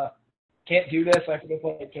 can't do this. I have to go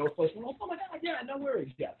play at Toad's Place." And I'm like, "Oh my god, yeah, no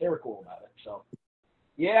worries." Yeah, they were cool about it. So,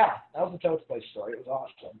 yeah, that was the Toad's Place story. It was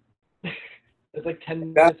awesome. It's like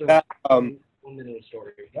 10 minutes of 1 minute of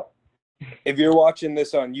story. Yep. If you're watching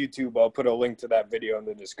this on YouTube, I'll put a link to that video in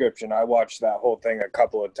the description. I watched that whole thing a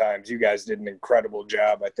couple of times. You guys did an incredible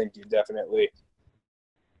job. I think you definitely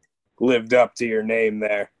lived up to your name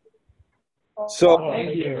there. So,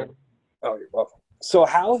 Thank you. oh, you're welcome. So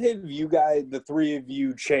how have you guys, the three of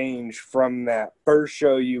you, changed from that first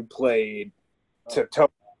show you played to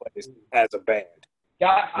Toad's Place as a band?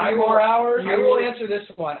 Got 3 more hours. I will answer this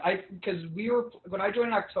one. Because when I joined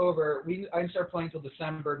in October, I didn't start playing until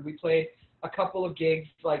December. We played a couple of gigs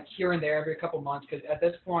like here and there every couple of months. Because at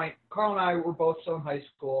this point, Carl and I were both still in high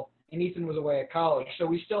school, and Ethan was away at college, so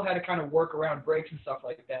we still had to kind of work around breaks and stuff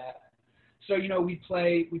like that. So we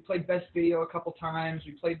played Best Video a couple times.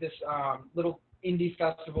 We played this little indie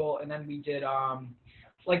festival, and then we did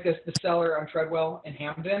the Cellar on Treadwell in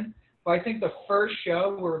Hamden. But I think the first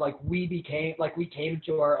show where we came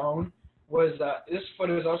to our own was this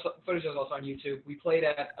footage is also on YouTube. We played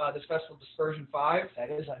at this festival, Dispersion 5. That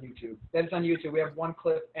is on YouTube. That is on YouTube. We have one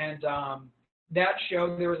clip, and that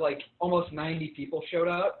show there was almost 90 people showed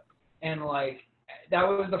up, and that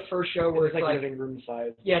was the first show where It's like living room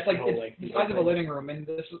size. yeah, it's whole, the size of a living room, and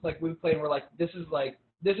this was we played, and we're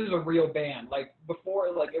this is a real band. Before,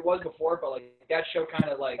 it was before, but that show kind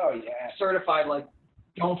of Oh yeah. certified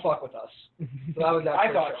don't fuck with us. So that was that I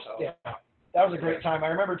first thought show. so. Yeah. That was a great time. I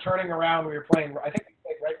remember turning around. We were playing. I think we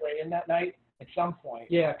played Right Way In that night at some point.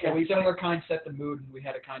 Yeah, Yeah, we similar kind set the mood, and we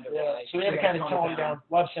had to kind of So we had to kind of tone down.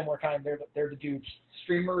 Love Similar Kind. They're the dudes.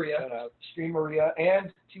 Stream Maria. Stream Maria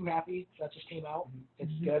and Too Happy. That just came out.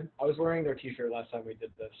 It's good. I was wearing their T-shirt last time we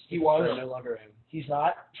did this. He was. I no longer am. He's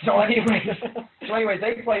not. So anyways,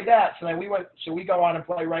 they played that. So then we we go on and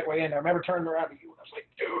play Right Way In. I remember turning around to you, and I was like,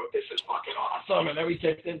 "Dude, this is fucking awesome!" And then we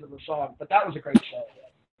kicked into the song. But that was a great show.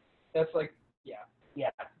 That's yeah.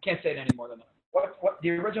 Can't say it any more than that. What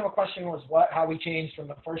the original question was how we changed from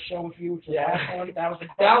the first show with you to the last one? That was the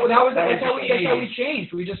That's how we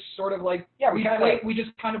changed. We just sort of like we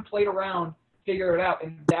just kind of played around, figure it out,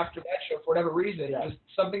 and after that show, for whatever reason, just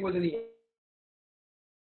something was in the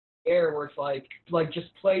air where it's like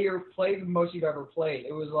just play the most you've ever played.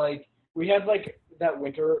 It was like we had like that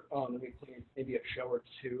winter, we played maybe a show or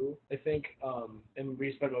two, I think, and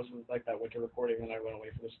we spent most of like that winter recording, and I went away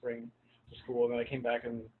for the spring to school, and then I came back,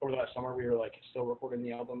 and over that summer we were like still recording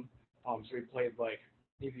the album, so we played like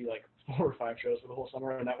maybe like 4 or 5 shows for the whole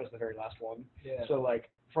summer, and that was the very last one. Yeah. So like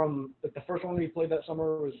from like, the first one we played that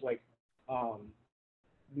summer was like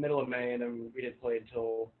middle of May, and then we didn't play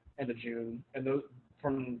until end of June, and those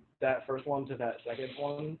from that first one to that second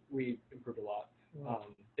one we improved a lot.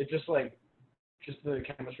 It just the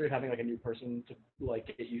chemistry of having like a new person to like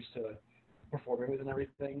get used to performing with and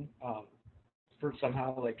everything. For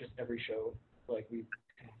somehow like just every show like we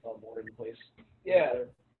kind of felt more in place. Yeah.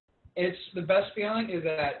 It's the best feeling is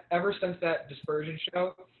that ever since that Dispersion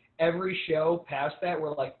show, every show past that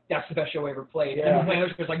we're like, that's the best show we ever played. Yeah. And the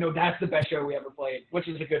players was like, no, that's the best show we ever played. which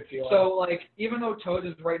is a good feeling. So like even though Toads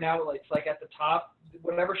is right now it's like at the top,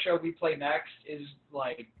 whatever show we play next is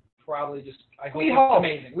like probably just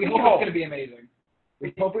amazing. We hope it's gonna be amazing.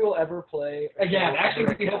 We hope we will ever play Again,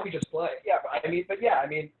 actually we hope we just play. yeah, I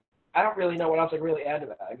mean, I don't really know what else I can really add to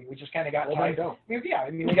that. I mean, we just kind of got tight. We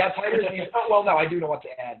got tighter. Well, no, I do know what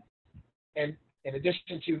to add. And in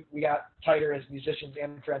addition to, we got tighter as musicians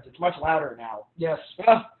and friends. It's much louder now. Yes.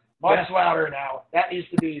 Much louder now. That needs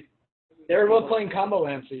to be. They were both playing combo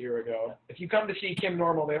amps a year ago. If you come to see Kim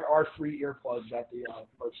Normal, there are free earplugs at the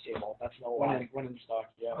merch table. That's no lie. When in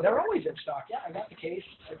stock, yeah. They're always in stock. Yeah, I got the case.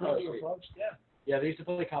 I got the sweet. earplugs. Yeah. Yeah, they used to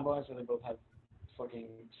play combo amps, and they both had fucking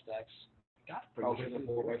stacks. Got Probably the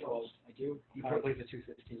 4x12. I do. He plays the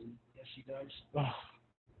 215. Yes, he does.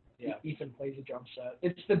 Yeah. Ethan plays a drum set.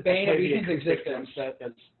 It's the bane of Ethan's acoustic drum existence. set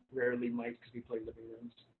that's rarely mic'd because we play living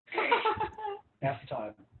rooms. Half the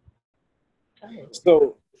time.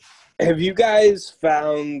 So, have you guys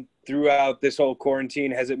found throughout this whole quarantine,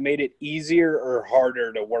 has it made it easier or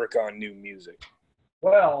harder to work on new music?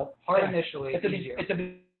 Well, Hard initially, at the easier.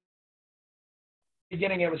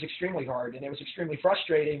 beginning, it was extremely hard, and it was extremely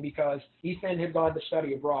frustrating because Ethan had gone to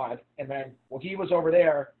study abroad, and then while he was over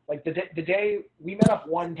there, like the day we met up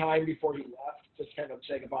one time before he left, just kind of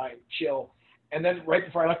say goodbye and chill, and then right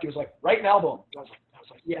before I left, he was like, "Write an album." I was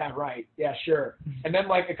like, "Yeah, right, yeah, sure." And then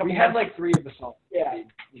like a couple, We had like 3 of the songs. yeah.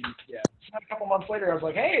 So a couple months later, I was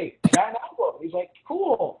like, "Hey, I got an album." He's like,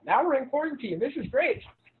 "Cool. Now we're in quarantine. This is great."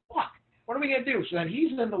 Fuck. What are we gonna do? So then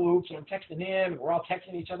he's in the loop, so I'm texting him, and we're all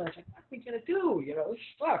texting each other. It's like, what are we gonna do? You know, this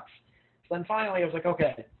sucks. So then finally, I was like,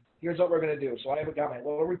 okay, here's what we're gonna do. So I got my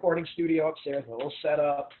little recording studio upstairs, my little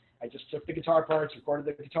setup. I just took the guitar parts, recorded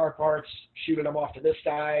the guitar parts, shooted them off to this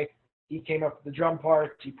guy. He came up with the drum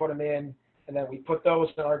parts, he put them in, and then we put those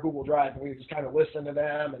in our Google Drive, and we just kind of listen to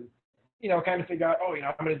them, and kind of figure out,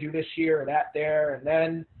 I'm gonna do this here or that there, and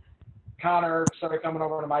then Connor started coming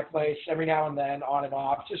over to my place every now and then, on and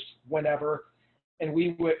off, just whenever. And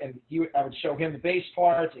I would show him the bass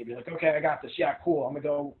parts, and he'd be like, "Okay, I got this. Yeah, cool. I'm gonna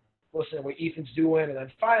go listen to what Ethan's doing." And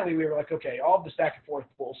then finally, we were like, "Okay, all of this back and forth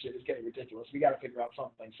bullshit is getting ridiculous. We got to figure out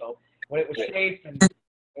something." So when it was safe, and it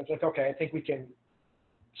was like, "Okay, I think we can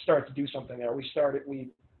start to do something there."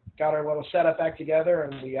 We got our little setup back together,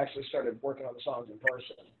 and we actually started working on the songs in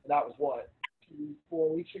person. And that was what,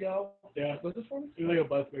 4 weeks ago? Yeah. Was it 4 weeks? It was like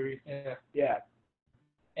a month maybe. Yeah. Yeah.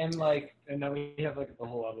 And like And now we have like the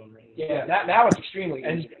whole album ready. Yeah. Now it's extremely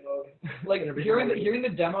easy. like hearing the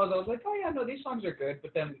demos, I was like, oh yeah, no, these songs are good.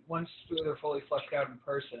 But then once they're fully fleshed out in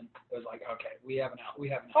person, it was like, okay, we have an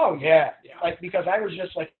album. Oh yeah. Yeah. Like, because I was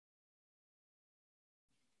just like,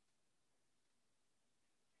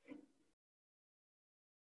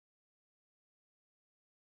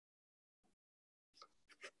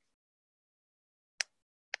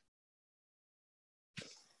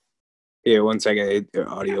 Yeah, 1 second. Your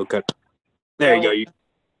audio cut. There you go. I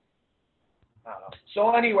don't know.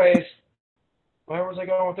 So anyways, where was I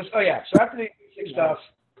going with this? Oh yeah. So after the acoustic stuff,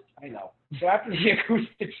 I know. So after the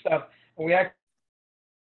acoustic stuff, when we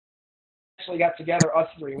actually got together, us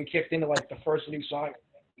three, we kicked into like the first new song.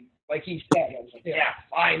 Like he said, I was like, yeah,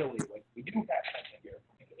 finally, like we do have something here.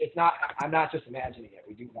 It's not. I'm not just imagining it.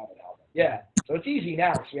 We do have an album. Yeah. So it's easy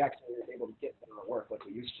now because we actually were able to get better at work like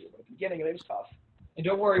we used to. But at the beginning, it was tough. And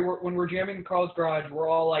don't worry, when we're jamming in Carl's garage, we're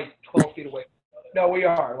all like 12 feet away. No, we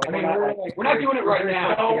are. Like, we're not doing it right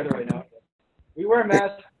now. Together right now. We wear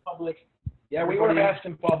masks in public. Yeah, we wear masks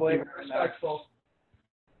in public. Respectful.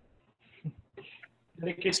 I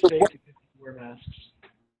think it's safe to wear masks.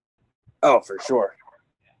 Oh, for sure.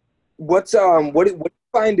 What do you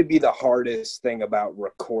find to be the hardest thing about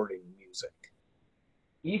recording music?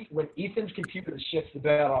 When Ethan's computer shits the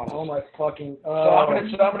bed on us. Oh my fucking. So I'm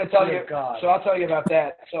gonna tell you. God. So I'll tell you about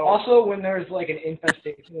that. So Also, when there's like an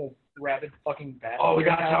infestation of rabid fucking bats. oh, we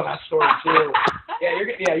gotta tell that story too.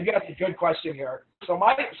 Yeah, you got a good question here. So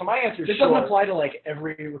my answer is This short. doesn't apply to like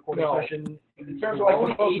every recording No. session. In terms of like the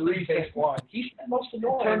most Ethan's recent one. He's the most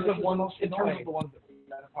annoying. In terms This of is ones, the most in terms annoying. of the ones that we've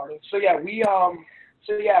been a part of. So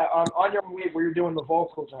yeah, on your week we were doing the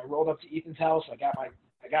vocals, and I rolled up to Ethan's house. I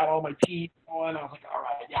got all my teeth going. I was like, all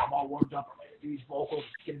right, yeah, I'm all warmed up. I'm ready to do these vocals.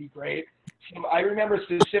 It's gonna be great. So I remember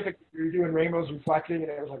specifically we were doing Rainbows Reflecting, and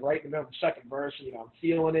it was like right in the middle of the second verse. You know, I'm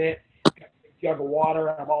feeling it. Got a jug of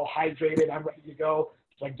water. I'm all hydrated. I'm ready to go.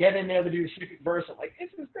 So I get in there to do the second verse. I'm like, this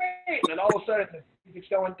is great. And then all of a sudden, the music's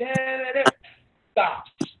going, da-da-da-da,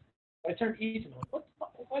 stops. I turned to Ethan. I'm like,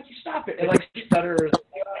 what? Why'd you stop it? It like stutters.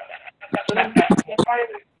 So then I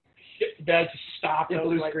finally shit the bed to stop. It And I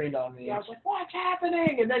blue was like, screened on me. I was like, what's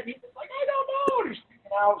happening? And then Ethan's like, I don't know. And he's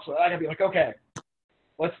freaking out. So I gotta be like, okay,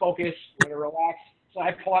 let's focus. We're gonna relax. So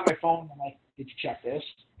I pull out my phone. I'm like, did you check this?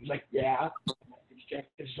 He's like, yeah. I'm like, did you check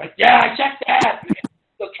this? He's like, yeah, I checked that.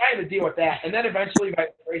 So trying to deal with that. And then eventually, by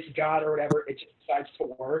the grace of God or whatever, it just decides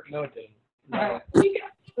to work. No, it didn't. We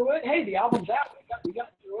got through it. Hey, the album's out. We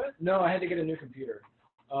got through it. No, I had to get a new computer.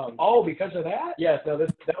 Oh, because of that? Yes, no, that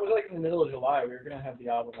was like in the middle of July. We were gonna have the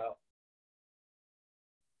album out,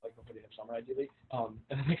 like before the end of summer, ideally. And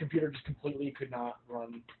then the computer just completely could not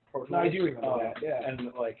run Pro Tools. No, I do remember that. Yeah.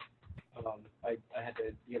 And like, I had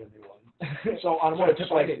to get a new one. So on So what it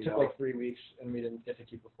took like 3 weeks, and we didn't get to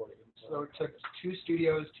keep recording it. So it took 2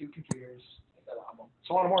 studios, 2 computers, that album.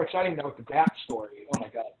 So on a more exciting note, the Bat story. Oh my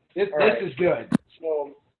god. This right. is good.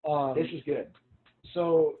 So This is good.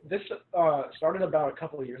 So this started about a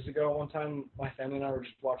couple of years ago. One time, my family and I were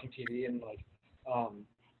just watching TV, and like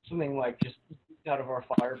something like just out of our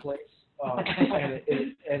fireplace,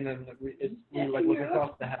 and then we were like looking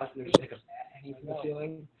across the house, and there was like a bat hanging from the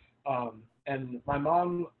ceiling. And my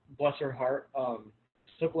mom, bless her heart,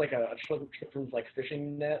 took like a children's like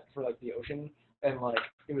fishing net for like the ocean, and like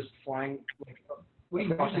it was flying like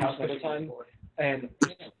across the house at the time, and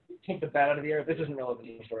just took the bat out of the air. This isn't relevant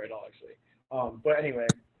to the story at all, actually. But anyway,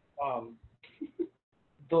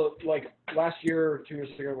 the like last year or 2 years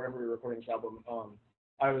ago, whenever we were recording this album,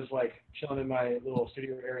 I was like chilling in my little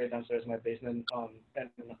studio area downstairs in my basement, and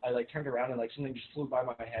I like turned around and like something just flew by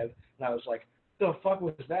my head, and I was like, "The fuck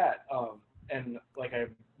was that?" And like I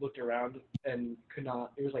looked around and could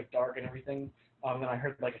not. It was like dark and everything. And I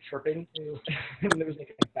heard like a chirping, and there was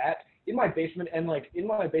like a bat in my basement, and like in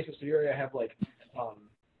my basement studio area, I have like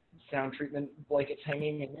sound treatment blankets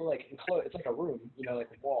hanging, and they're like enclosed. It's like a room, you know, like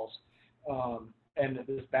with walls. And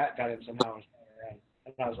this bat got in somehow,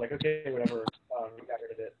 and I was like, okay, whatever. We got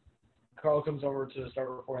rid of it. Carl comes over to start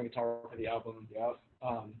recording guitar for the album. Yep.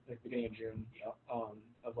 At the beginning of June. Yep.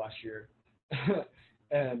 Of last year,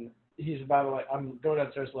 and he's about to like, I'm going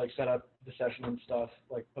downstairs to like set up the session and stuff,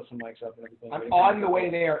 like put some mics up and everything. I'm on the way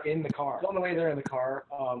there in the car. On the way there in the car,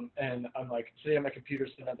 and I'm like sitting at my computer,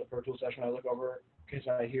 sitting at the Pro Tools session. I look over because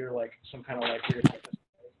I hear like some kind of like weird,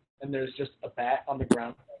 and there's just a bat on the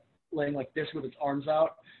ground, laying like this with its arms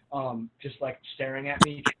out, just like staring at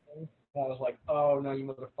me. And I was like, oh no, you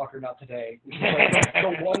motherfucker, not today. Which is like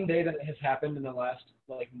the one day that it has happened in the last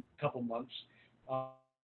like couple months.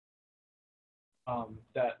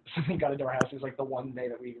 That something got into our house. It was like the one day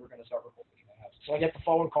that we were going to start recording in the house. So I get the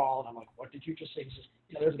phone call, and I'm like, what did you just say? He says,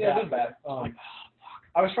 yeah, there's a bat. Like, oh, fuck.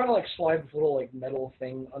 I was trying to like slide this little like metal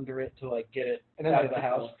thing under it to like get it out of the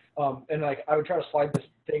house. And like I would try to slide this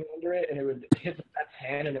thing under it, and it would hit the bat's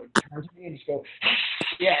hand, and it would turn to me and just go,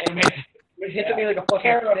 yeah, it would hit me like a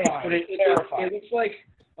fucking snake. But it looks like,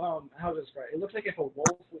 how to describe it? It looks like if a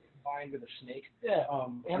wolf was combined with a snake. Yeah.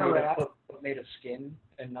 And a rat, but made of skin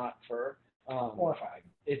and not fur. Horrifying.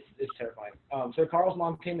 It's terrifying. So Carl's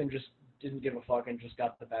mom came and just didn't give a fuck and just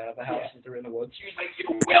got the bat out of the house and threw it in the woods. She was like,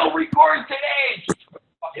 you will record today. Just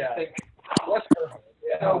fucking thing. Bless her.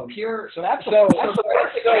 Yeah. So pure. So that's So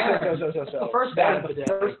the first bat of the day.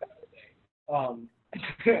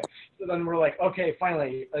 So then we're like, okay,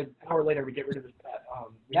 finally, an hour later, we get rid of this bat.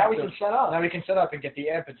 Now we can set up. Now we can set up and get the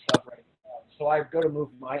amp and stuff right. So I go to move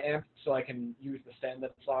my amp so I can use the stand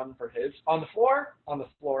that's on for his. On the floor? On the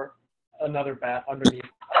floor. Another bat underneath.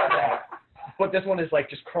 But this one is like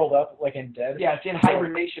just curled up, like in dead. Yeah, it's in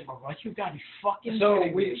hibernation mode. Like, you gotta be fucking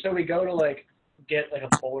kidding me. So we go to like get like a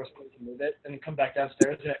pole or something to move it, and come back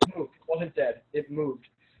downstairs, and it moved. It wasn't dead. It moved,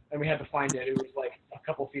 and we had to find it. It was like a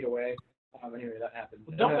couple feet away. Anyway, that happened.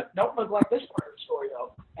 Don't neglect this part of the story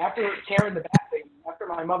though. After Karen the bat lady, after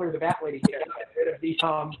my mother the bat lady got rid of the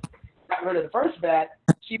got rid of the first bat,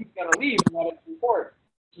 she was gonna leave and let us record.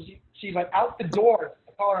 So she's like out the door.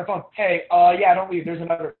 I call her on the phone. Hey, yeah, don't leave. There's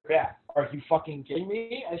another bat. Are you fucking kidding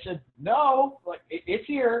me? I said, no. Like it's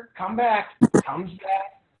here. Come back. Comes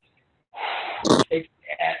back. Takes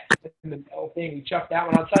and the whole thing. We chucked that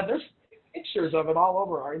one outside. There's pictures of it all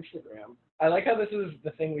over our Instagram. I like how this is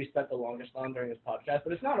the thing we spent the longest on during this podcast,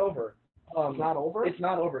 but it's not over. It's not over? It's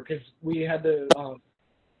not over because we had to.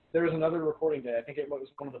 There was another recording day. I think it was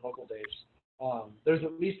one of the vocal days. There's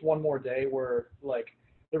at least one more day where like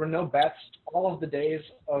there were no bets all of the days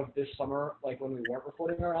of this summer, like when we weren't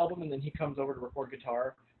recording our album, and then he comes over to record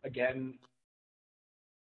guitar again.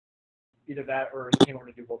 Either that or he came over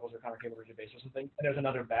to do vocals or Connor came over to do bass or something. And there's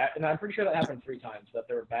another bat. And I'm pretty sure that happened 3 times, that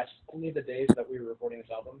there were bats only the days that we were recording this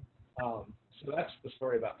album. So that's the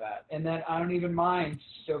story about that. And then I don't even mind.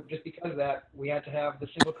 So just because of that, we had to have the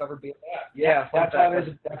single cover be a bat. Yeah, that's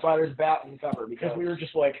why there's bat in the cover, because we were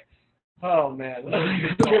just like, oh man, we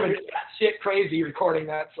were shit crazy recording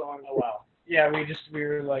that song. Oh wow. Yeah, we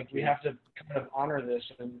were like, we have to kind of honor this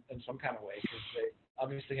in some kind of way because they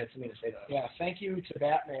obviously had something to say to us. Yeah, thank you to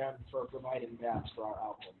Batman for providing bats for our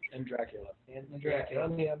album. And Dracula. And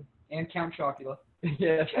Dracula. And Count Chocula.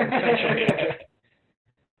 Yes.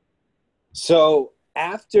 So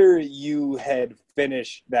after you had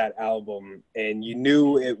finished that album and you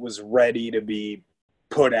knew it was ready to be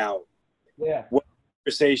put out, yeah, what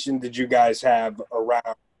conversation did you guys have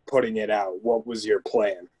around putting it out? What was your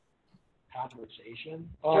plan? Conversation?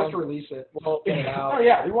 Just release it. Well, get it out. Oh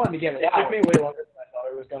yeah, we wanted to get it It out. took me way longer than I thought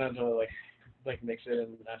it was going to like mix it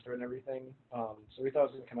and master it and everything. So we thought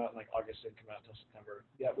it was going to come out in like August and come out until September.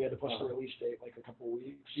 Yeah, we had to push the release date like a couple of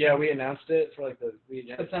weeks. Yeah, we announced it for like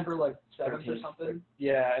September like 7th or 13th. something.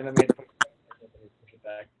 Yeah, and then we had to push it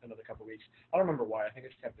back another couple of weeks. I don't remember why. I think I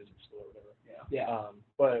just kept busy with school or whatever. Yeah.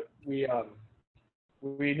 But we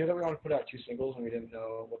knew that we wanted to put out 2 singles and we didn't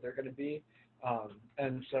know what they're going to be.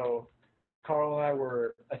 And so Carl and I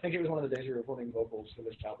I think it was one of the days we were recording vocals for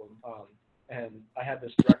this album. And I had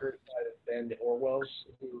this record by this band, the Orwells,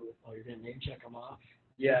 who, You're gonna name check them off.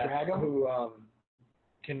 yeah, Drag 'em? who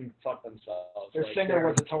can fuck themselves. Their Like, singer they're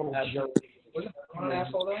was a total absolute Was it an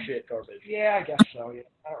asshole though? shit garbage. Yeah, I guess so. Yeah,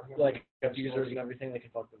 I don't remember. Like abusers and everything, they can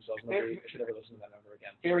fuck themselves. Nobody should ever listen to them ever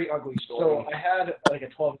again. Very ugly So story. I had like a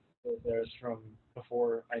 12 of theirs from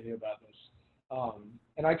before I knew about this.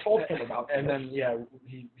 And I told him about And this. then yeah,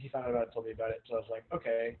 he found out about it, told me about it. So I was like,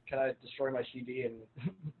 okay, can I destroy my CD and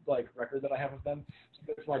like record that I have of them? So I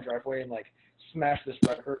go to my driveway and like smash this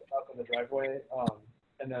record up in the driveway.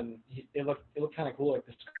 And then it looked kind of cool. Like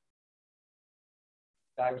this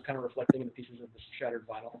guy was kind of reflecting in the pieces of this shattered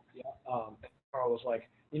vinyl. Yeah. And Carl was like,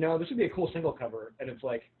 this would be a cool single cover. And it's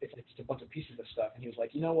like it's a bunch of pieces of stuff. And he was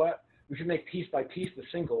like, you know what? We should make piece by piece the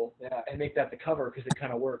single, and make that the cover because it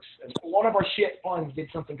kind of works. And One of our shit puns did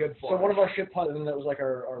something good for so us. one of our shit puns, and that was like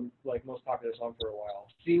our like most popular song for a while.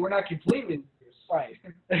 See, we're not completely Right.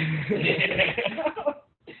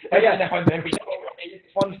 But yeah, now and then we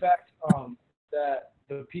fun fact, that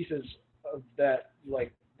the pieces of that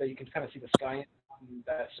that you can kind of see the sky in on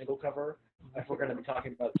that single cover. If we're going to be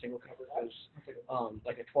talking about the single cover, is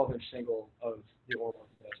like a 12-inch single of the Orwell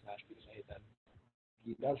Smash because I hate them.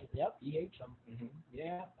 He does. Yep, he hates them. Mm-hmm.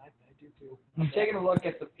 Yeah, I do too. I'm taking a look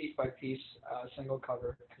at the piece by piece single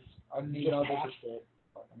cover because I need to know that Just this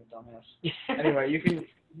fucking a dumbass. Anyway,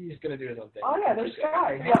 he's going to do his own thing. Oh yeah, there's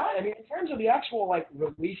guys. Yeah, I mean, in terms of the actual like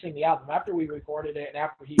releasing the album, after we recorded it and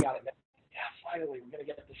after he got it, finally we're gonna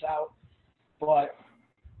get this out. But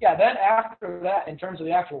yeah, then after that, in terms of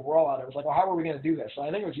the actual rollout, it was like, well, how are we gonna do this? So I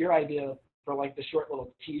think it was your idea for like the short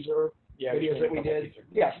little teaser videos that we did.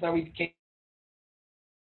 Yeah, so then we came.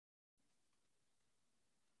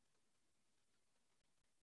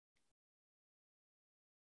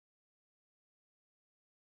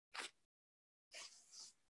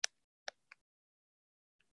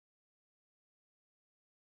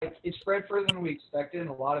 It spread further than we expected, and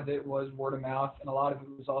a lot of it was word of mouth, and a lot of it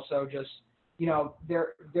was also just,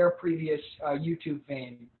 their previous YouTube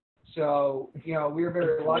fame. So, we were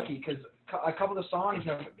very lucky because a couple of the songs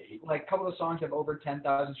have over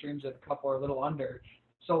 10,000 streams, and a couple are a little under.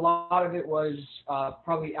 So a lot of it was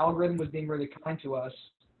probably algorithm was being really kind to us,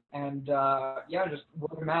 and just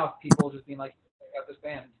word of mouth, people just being like, check out this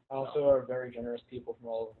band. Also are very generous people from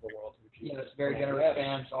all over the world who choose. Yes, very generous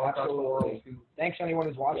fans all across the world who Thanks to anyone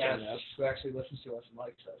who's watching yes, this. who actually listens to us and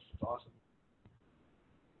likes us. It's awesome.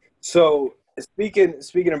 So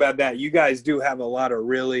speaking about that, you guys do have a lot of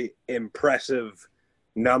really impressive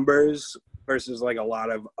numbers versus like a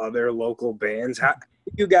lot of other local bands. How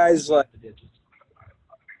you guys how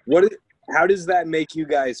does that make you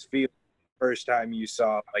guys feel first time you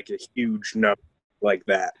saw like a huge number like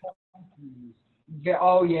that?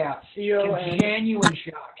 Oh yeah, CO and genuine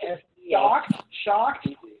shock.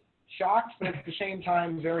 shocked, but at the same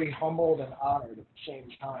time very humbled and honored at the same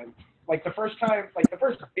time. Like the first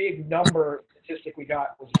big number statistic we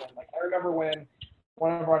got was when, like, I remember when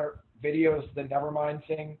one of our videos, the Nevermind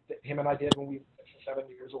thing that him and I did when we were 6 and 7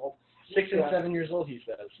 years old. 6 and 7 years old, he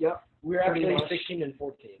says. Yep. We were actually 16 and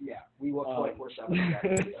 14. Yeah, we looked like we're 7 in that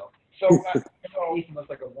video. So, Ethan looks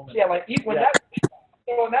like a woman. yeah, like when that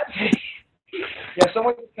yeah,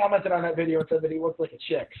 someone commented on that video and said that he looked like a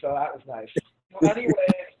chick, so that was nice.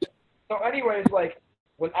 So anyways, like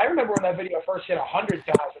when I remember when that video first hit 100,000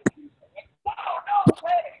 views, I'm like, wow, no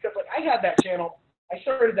way, because like I had that channel. I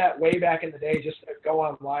started that way back in the day just to go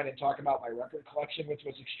online and talk about my record collection, which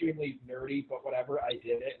was extremely nerdy, but whatever, I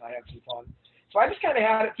did it and I had some fun. So I just kind of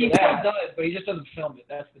had it. He still does, but he just doesn't film it.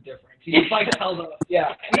 That's the difference. He just like tells us.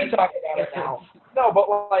 Yeah, we talk about it now. No, but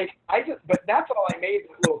like but that's all I made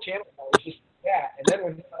this little channel for, was just that. And then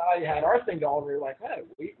when I had our thing going, we were like, hey,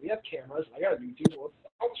 we have cameras. I got a YouTube. Let's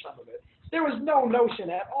film some of it. There was no notion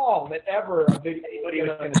at all that ever a video anybody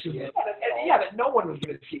was going to see it. And yeah, that no one was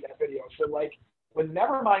going to see that video. So like when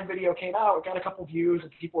Nevermind video came out, it got a couple views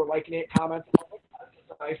and people were liking it, commenting.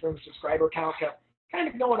 Nice, from subscriber count kept kind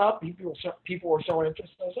of going up. People were showing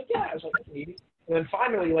interest. I was like, yeah, I was like, that's neat. And then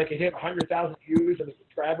finally, like, it hit 100,000 views, and the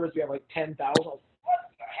subscribers, we have like 10,000. I was like, what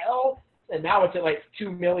the hell? And now it's at like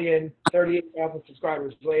 2,038,000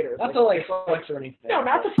 subscribers later. Not to like flex or anything. No,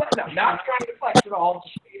 not to flex. No, not trying to flex at all.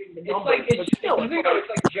 Just stating the numbers. It's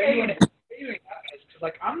like genuine. Because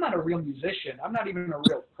like I'm not a real musician. I'm not even a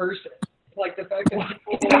real person. Like the fact that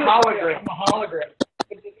I'm a hologram. I'm a hologram.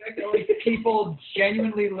 But the fact that like, people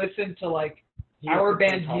genuinely listen to like our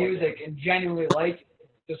band's music and genuinely like it,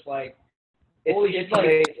 just like It's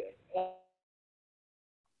like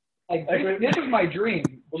amazing. like this is my dream.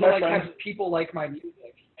 To like have people like my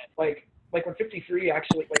music. Like when 53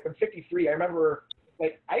 actually, like when 53, I remember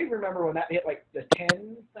when that hit like the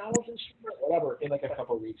 10,000 or whatever in like a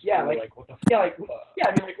couple of weeks. Yeah, like what the yeah, like yeah,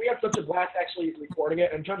 I mean like we had such a blast actually recording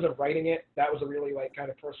it. In terms of writing it, that was a really like kind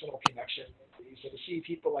of personal connection. So to see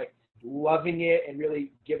people like loving it and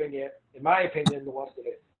really giving it, in my opinion, the ones that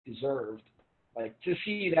it deserved, like to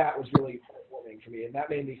see that was really heartwarming for me, and that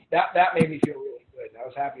made me feel really good. And I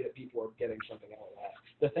was happy that people were getting something out of that.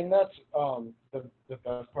 The thing that's the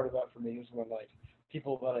best part of that for me is when like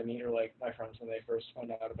people that I meet or like my friends when they first find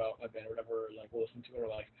out about my band or whatever, or, like listen to it, are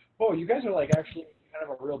like, "Oh, you guys are like actually kind of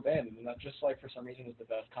a real band," and that just like for some reason is the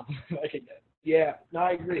best compliment I can get. Yeah, no,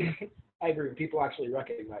 I agree. I agree. People actually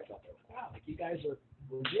recognize that. They're like, wow, like you guys are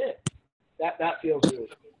legit. That feels really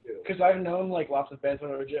good too. Because I've known like lots of bands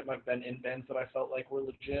that are legit. I've been in bands that I felt like were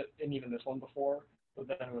legit, and even this one before. But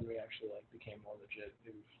then when we actually like became more legit,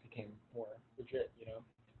 it became more legit. You know.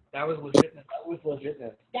 That was legitness. That was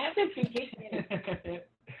legitness. That's a legitness.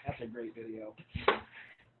 That's a great video.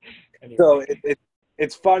 Anyway. So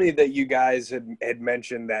it's funny that you guys had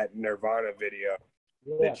mentioned that Nirvana video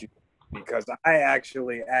that you, because I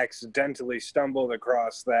actually accidentally stumbled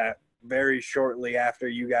across that very shortly after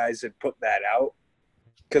you guys had put that out.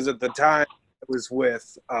 Because at the time I was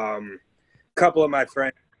with a couple of my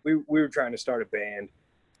friends. We were trying to start a band,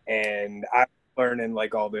 and I learning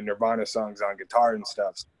like all the Nirvana songs on guitar and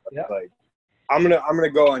stuff. So, yep. Like I'm gonna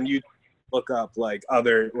go on YouTube, look up like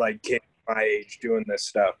other like kids my age doing this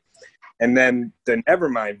stuff, and then the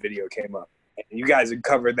Nevermind video came up, and you guys had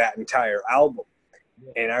covered that entire album,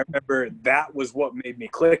 and I remember that was what made me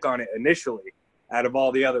click on it initially, out of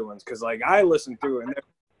all the other ones, because like I listened through it, and there's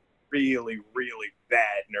really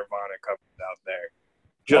bad Nirvana covers out there.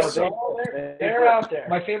 Just they're out there.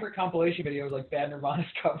 My favorite compilation video is like bad Nirvana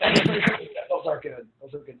covers. Those are good.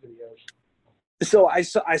 Those are good videos. So I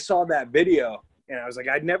saw that video, and I was like,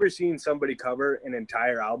 I'd never seen somebody cover an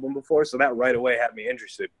entire album before, so that right away had me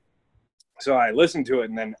interested. So I listened to it,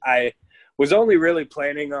 and then I was only really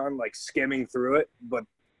planning on like skimming through it, but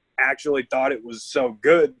actually thought it was so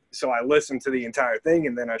good, so I listened to the entire thing,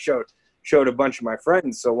 and then I showed a bunch of my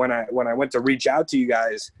friends. So when I went to reach out to you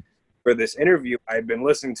guys for this interview, I had been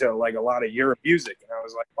listening to like a lot of your music, and I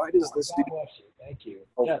was like, why does this dude? Thank you.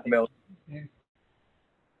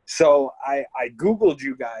 So I Googled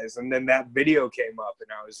you guys, and then that video came up, and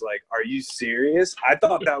I was like, are you serious? I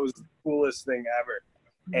thought that was the coolest thing ever.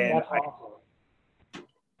 And that's awesome.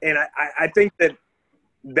 And I think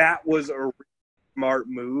that was a really smart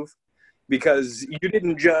move, because you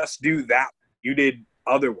didn't just do that. You did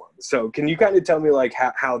other ones. So can you kind of tell me like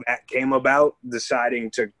how that came about, deciding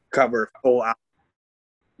to cover full album?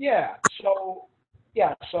 Yeah. So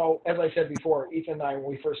yeah, so as I said before, Ethan and I, when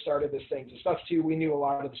we first started this thing, just us two, we knew a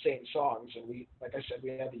lot of the same songs, and we, like I said, we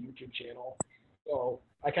had the YouTube channel. So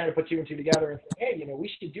I kind of put two and two together and said, hey, you know,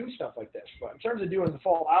 we should do stuff like this. But in terms of doing the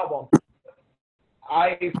full album,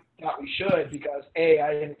 I thought we should because A,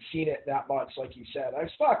 I hadn't seen it that much, like you said. I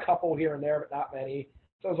saw a couple here and there, but not many.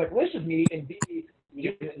 So I was like, well, this is neat, and B,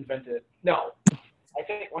 You didn't invent it. no. I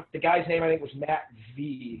think the guy's name, I think, was Matt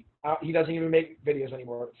V. He doesn't even make videos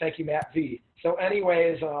anymore. Thank you, Matt V. So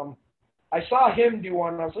anyways, I saw him do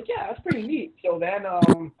one, and I was like, yeah, that's pretty neat. So then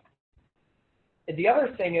the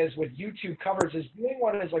other thing is with YouTube covers is doing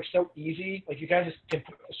one is like so easy. Like you guys just can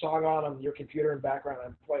put the song on your computer in background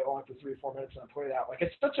and play along for 3 or 4 minutes and put it out. Like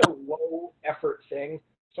it's such a low effort thing.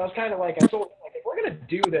 So I was kind of like, I told him, like, if we're going to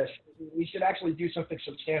do this, we should actually do something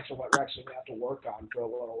substantial that we're actually going to have to work on for a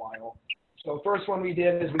little while. So the first one we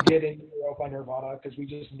did is we did In Europe by Nirvana because we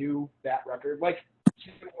just knew that record. Like,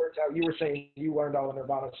 it worked out. You were saying you learned all the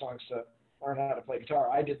Nirvana songs to learn how to play guitar.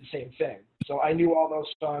 I did the same thing. So I knew all those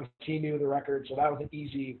songs. He knew the record. So that was an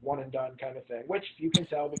easy one and done kind of thing, which you can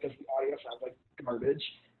tell because the audio sounds like garbage.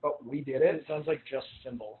 But we did it. It sounds like just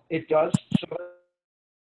cymbal. It does. So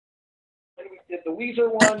then we did the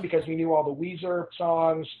Weezer one because we knew all the Weezer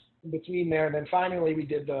songs in between there. And then finally we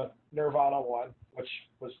did the Nirvana one, which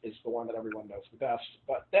is the one that everyone knows the best.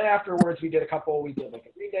 But then afterwards we did a couple. We did like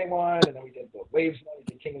a Green Day one, and then we did the Waves one, we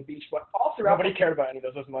did King and Beach. But all throughout, Nobody cared about any of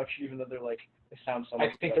those as much, even though they're like, they sound so much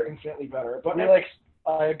I think better. they're infinitely better. But we like,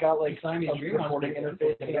 I got like Siamese a Dream on recording speaker. interface We'll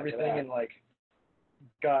and get to everything, that. and like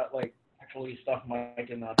got like actually stuff mic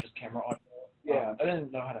and not just camera audio. Yeah. I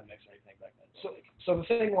didn't know how to mix anything back then. So the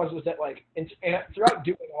thing was that like and throughout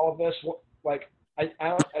doing all of this, like I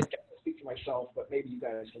can't speak for myself, but maybe you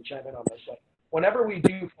guys can chime in on this. Like whenever we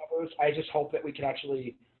do covers, I just hope that we can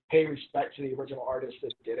actually pay respect to the original artist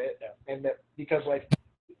that did it, and that because like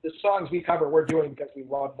the songs we cover, we're doing because we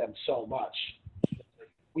love them so much.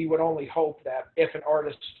 We would only hope that if an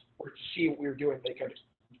artist were to see what we were doing, they could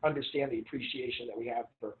understand the appreciation that we have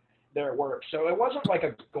for their work. So it wasn't like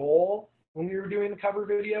a goal when we were doing the cover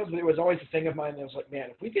videos, but it was always a thing of mine that was like, man,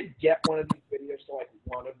 if we could get one of these videos to like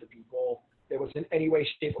one of the people that was in any way,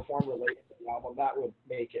 shape, or form related to the album, that would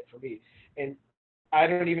make it for me. And I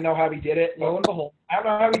don't even know how we did it. Lo and behold, I don't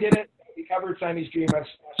know how we did it. We covered Siamese Dream by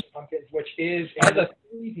Smashing Pumpkins, which is as a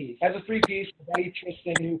 3-piece. as a 3-piece. Buddy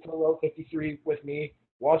Tristan, who co-wrote 53 with me,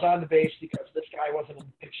 was on the bass because this guy wasn't in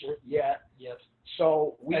the picture yet. Yes.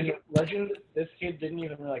 So And legend, this kid didn't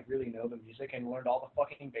even like really know the music and learned all the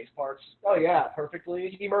fucking bass parts. Oh yeah,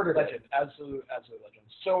 Perfectly. he murdered it. Legend, absolute legend.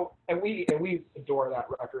 So and we adore that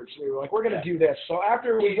record. So we were like, we're gonna do this. So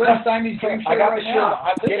after we We're on Siamese Dream I shirt got right the shirt. now.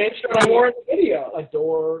 I get it. I wore in the video.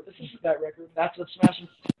 Adore. This is that record. That's what Smashing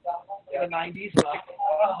in the '90s.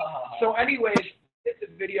 So, anyways, did the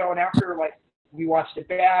video, and after like we watched it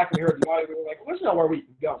back, we heard the audio. We were like, well, there's nowhere we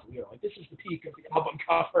can go from here. Like this is the peak of the album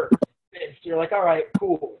cover. And so you're like, all right,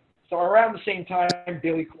 cool. So around the same time,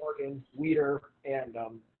 Billy Corgan, Weeder, and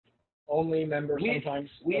Only member We- sometimes.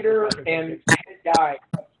 Weeder and Head Guy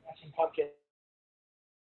of Smashing Pumpkins.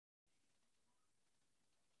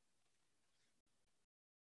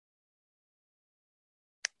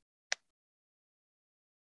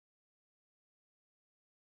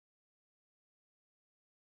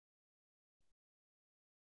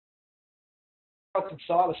 And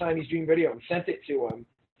saw the Siamese Dream video and sent it to him.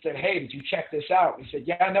 Said, hey, did you check this out? He said,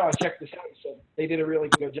 yeah, no, I checked this out. He said, they did a really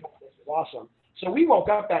good job. This is awesome. So we woke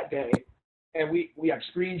up that day and we had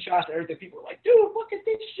screenshots and everything. People were like, dude, look at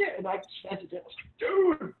this shit. And I sent it to him. I was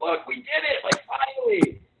like, dude, look, we did it. Like,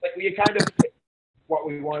 finally. Like, we had kind of did what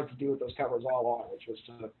we wanted to do with those covers all along, which was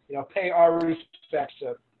to, you know, pay our respects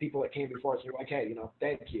to people that came before us. And we're like, hey, you know,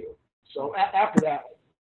 thank you. So after that,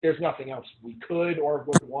 there's nothing else we could or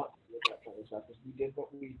would want to do with that kind of stuff. We did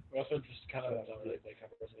what we also just kind of don't really play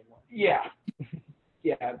covers anymore. yeah.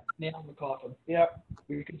 Yeah. Nail in the coffin. Yep.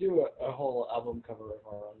 We could do a whole album cover of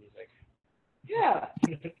our own music. Yeah.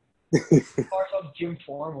 Call ourselves Jim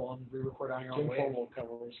Formal and re-record on your own Jim way. Formal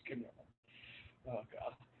covers. Oh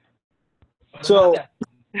god. So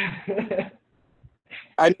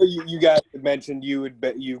I know you guys had mentioned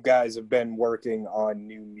you guys have been working on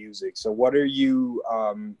new music. So what are you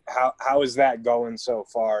how is that going so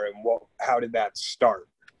far, and how did that start?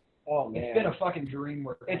 Oh man. It's been a fucking dream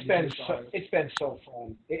work. It's been so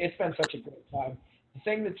fun. It's been such a great time. The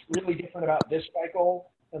thing that's really different about this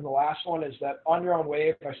cycle than the last one is that On Your Own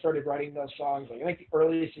Wave, I started writing those songs. Like, I think the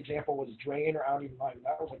earliest example was Drain or I Don't Even Mind.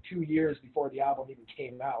 That was like 2 years before the album even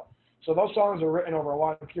came out. So those songs were written over a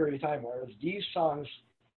long period of time, whereas these songs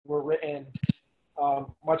were written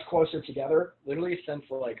much closer together. Literally since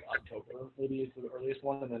like October, maybe is the earliest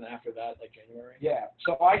one, and then after that, like January. Yeah.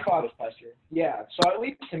 So I thought, This past year. yeah. So at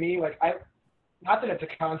least to me, like not that it's a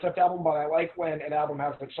concept album, but I like when an album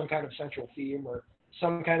has like some kind of central theme or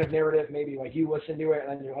some kind of narrative. Maybe like you listen to it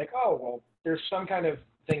and then you're like, oh well, there's some kind of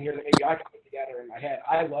thing here that maybe I can put together in my head.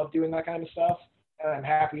 I love doing that kind of stuff, and I'm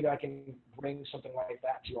happy that I can bring something like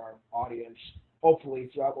that to our audience, hopefully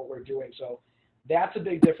throughout what we're doing. So that's a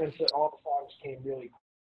big difference, that all the songs came really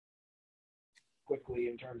quickly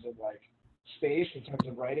in terms of like space, in terms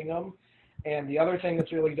of writing them. And the other thing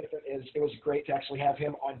that's really different is it was great to actually have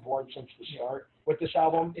him on board since the start with this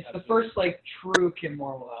album. It's the first like true Kim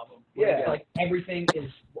Morrill album. where Yeah. it's, like everything is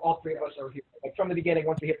all three of us are here. Like from the beginning,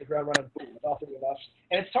 once we hit the ground running, boom, it's all three of us.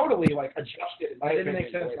 And it's totally like adjusted. in my It didn't make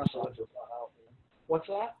opinion, sense the way not it's to done. live for fun out. Man. What's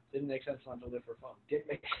that? Didn't make sense not to live for fun. Didn't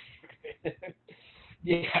make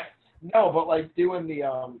Yeah. No, but like doing the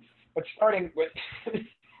but starting with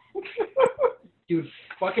Dude,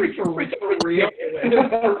 fucking for real.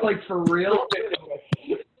 Like for real.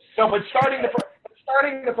 No, but starting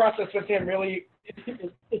the process with him really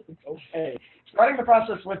okay. Starting the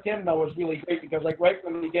process with him though was really great because like right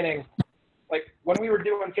from the beginning, like when we were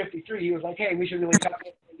doing 53, he was like, hey, we should really cut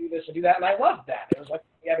this and do this and do that, and I loved that. It was like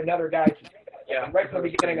we have another guy to do that. Yeah. And right from the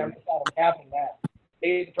beginning, I thought having that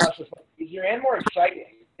made the process much easier and more exciting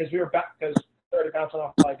because we started bouncing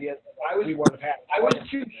off ideas that we wouldn't have had. I was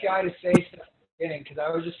too shy to say stuff at the beginning because I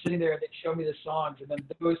was just sitting there and they'd show me the songs and then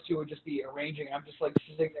those two would just be arranging. I'm just like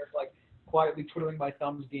sitting there like quietly twiddling my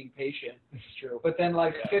thumbs, being patient. It's true. But then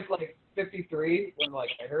like 53, when like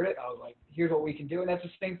I heard it, I was like, here's what we can do, and that's the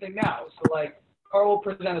same thing now. So like Carl will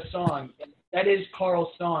present a song, and that is Carl's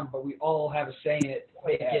song, but we all have a say in it to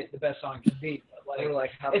make it the best song it can be. But, like, We're like,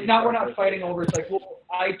 how it's not we're not fighting over. It's like, well,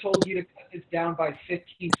 I told you to cut this down by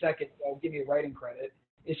 15 seconds, so give me a writing credit.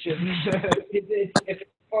 It's just if it's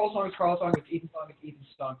Carl's song, it's Carl's song. If it's Ethan's song, it's Ethan's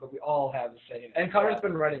song. But we all have a say in it. And Connor's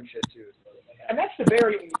been writing shit too. So And that's the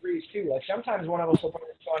varying degrees too. Like sometimes one of us will put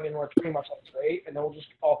a song in where it's pretty much like great, and then we'll just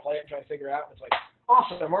all play it and try to figure it out. And it's like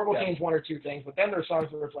awesome. Or we'll change one or two things. But then there's songs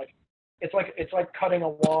where it's like cutting a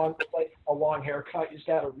long haircut. You just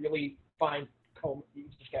got to really fine comb. You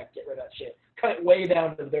just got to get rid of that shit. Cut it way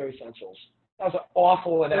down to the very essentials. That was an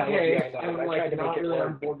awful analogy. okay, I know. I'm I tried like to make not it really work.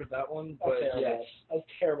 on board with that one, That was but terrible. yes. That was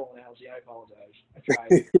a terrible analogy. I apologize. I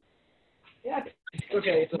tried. Yeah.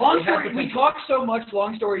 Okay. So Long we have story, to- we talk so much.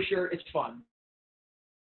 Long story short, it's fun.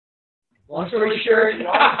 Long story short,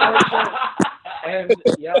 and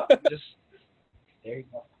yeah, just there you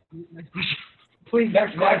go. Please,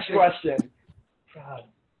 next question. God.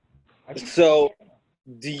 So,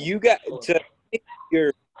 do you guys, to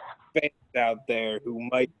your fans out there who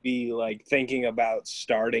might be like thinking about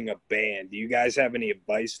starting a band, do you guys have any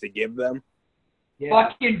advice to give them? Yeah.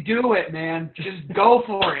 Fucking do it, man. Just go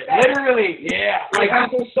for it. Literally. Yeah. Like, You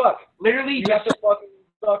have to suck. Literally, You have to fucking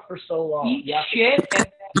suck for so long. eat You have to- shit and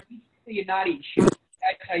then you not eat shit.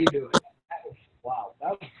 That's how you do it. Wow, that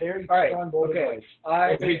was very All right, strong bold okay. advice.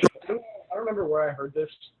 I don't remember where I heard this.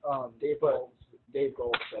 Dave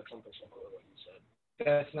Gold said something similar to what you said.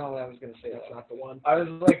 That's not what I was gonna say. That's not the one. I was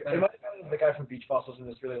like, it might have been the guy from Beach Fossils in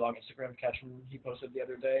this really long Instagram caption he posted the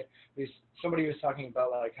other day. Somebody was talking about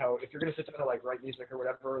like how if you're gonna sit down to like write music or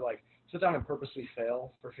whatever, like sit down and purposely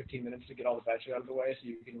fail for 15 minutes to get all the bad shit out of the way, so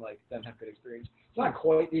you can like then have good experience. It's not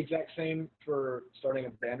quite the exact same for starting a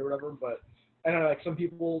band or whatever, but I don't know. Like some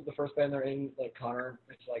people, the first band they're in, like Connor,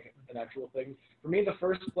 it's like an actual thing. For me, the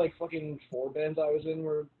first like fucking 4 bands I was in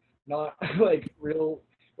were not like real.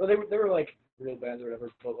 Well, they were like real bands or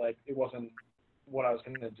whatever, but like it wasn't what I was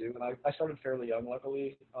gonna do. And I started fairly young,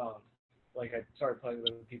 luckily. Like I started playing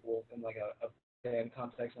with people in like a band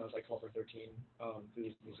context when I was like 12 or 13 through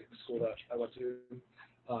this music school that I went to,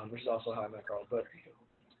 which is also how I met Carl. But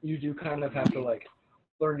you do kind of have to like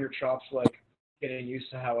learn your chops, like getting used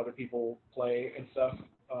to how other people play and stuff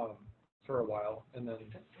for a while, and then.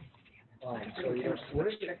 So yeah, what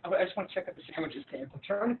is it? I just want to check out the sandwiches, Tam. I'm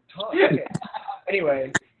trying to talk. Okay.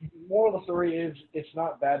 Anyway, moral of the story is it's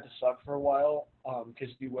not bad to suck for a while,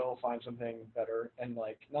 because you will find something better. And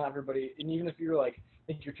like not everybody, and even if you're like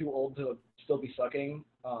think you're too old to still be sucking,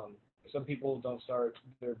 some people don't start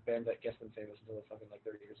their band that gets them famous until they're fucking like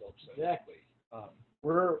 30 years old. So exactly.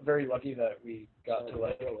 We're very lucky that we got to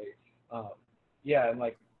like really, yeah, and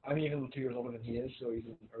like I'm even 2 years older than he is, so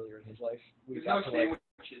even earlier in his life we There's got no to like.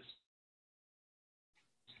 sandwiches.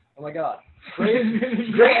 Oh my God. Great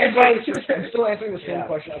advice. I'm still answering the same Yeah.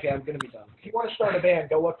 question. Okay, I'm going to be done. If you want to start a band,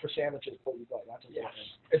 go look for sandwiches before you play. That's Yes.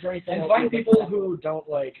 Is there anything And else find you'd like people to- who don't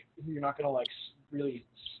like, who you're not gonna like really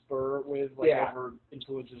spur with like whatever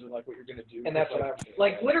influences and like what you're gonna do. And that's like, what I'm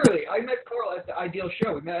Like literally, I met Carl at the Ideal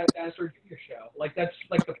show. We met at Astor Junior show. Like that's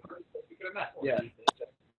like the first place we could have met. Yeah.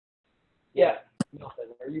 Yeah. Nothing.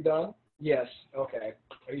 Are you done? Yes. Okay.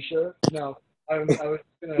 Are you sure? No. I was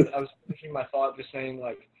finishing my thought just saying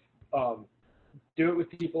like, do it with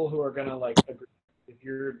people who are gonna like agree. If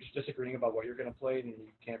you're just disagreeing about what you're gonna play, then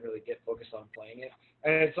you can't really get focused on playing it.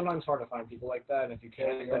 And it's sometimes hard to find people like that. And if you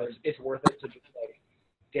can, then it's worth it to just like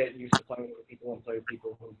get used to playing with people and play with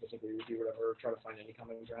people who disagree with you, or whatever. Try to find any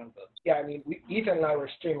common ground. But Yeah, I mean, Ethan and I were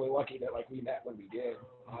extremely lucky that like we met when we did.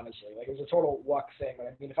 Honestly, like it was a total luck thing. But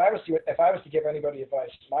I mean, if I was to give anybody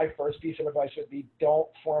advice, my first piece of advice would be don't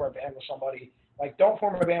form a band with somebody. Like, don't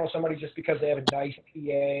form a band with somebody just because they have a nice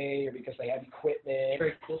PA or because they have equipment.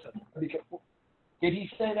 Very cool. Because, did he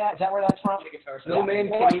say that? Is that where that's from? no man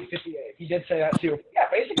can eat 58. He did say that too. Yeah,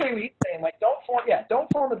 basically he's saying like don't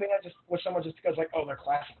form a band just with someone just because like they're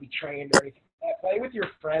classically trained or anything. Play with your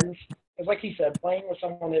friends. Because like he said, playing with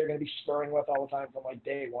someone that you're going to be sparring with all the time from like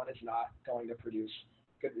day one is not going to produce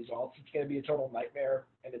good results. It's going to be a total nightmare,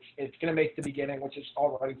 and it's going to make the beginning, which is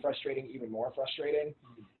already frustrating, even more frustrating.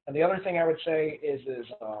 Mm-hmm. And the other thing I would say is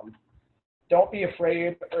don't be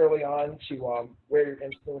afraid early on to wear your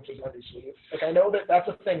influences on your sleeve. Like I know that's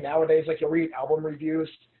a thing nowadays. Like you'll read album reviews,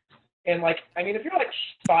 and like I mean, if you're like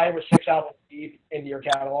 5 or 6 albums deep into your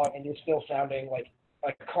catalog and you're still sounding like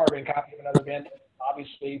a carbon copy of another band,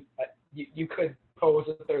 obviously you could pose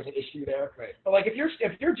that there's an issue there. Right. But like if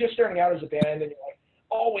you're just starting out as a band and you're like,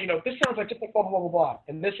 oh, well, this sounds like just like blah blah blah blah,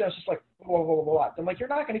 and this sounds just like blah blah blah blah, then like you're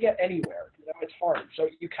not going to get anywhere. It's hard. So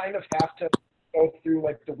you kind of have to go through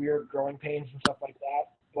like the weird growing pains and stuff like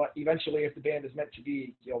that. But eventually, if the band is meant to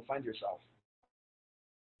be, you'll find yourself.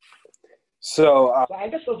 So I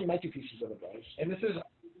guess those are my 2 pieces of advice. And this is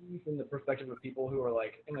from the perspective of people who are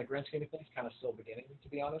like in the grand scheme of things kind of still beginning, to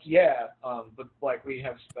be honest. Yeah. But like we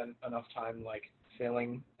have spent enough time like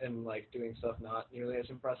failing and like doing stuff not nearly as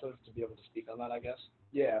impressive to be able to speak on that, I guess.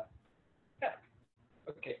 Yeah.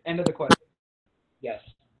 Okay. End of the question. Yes.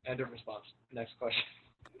 End of response. Next question.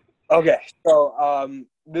 okay, so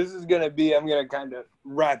this is gonna be. I'm gonna kind of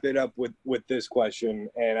wrap it up with this question,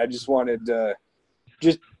 and I just wanted to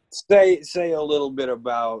just say a little bit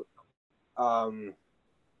about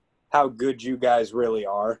how good you guys really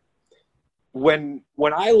are. When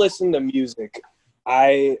I listen to music,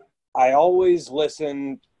 I always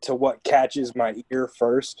listen to what catches my ear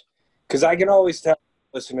first, because I can always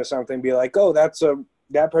listen to something and be like, oh,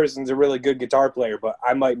 that person's a really good guitar player, but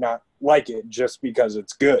I might not like it just because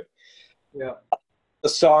it's good. Yeah. The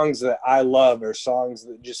songs that I love are songs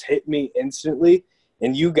that just hit me instantly,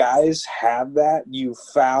 and you guys have that. You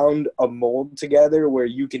found a mold together where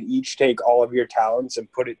you can each take all of your talents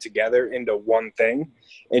and put it together into one thing,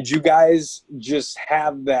 and you guys just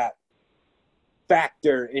have that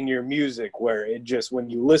factor in your music where it just, when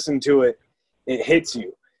you listen to it, it hits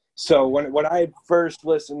you. So when I first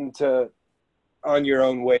listened to On Your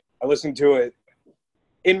Own Way, I listened to it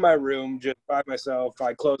in my room just by myself.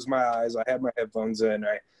 I closed my eyes, I had my headphones in,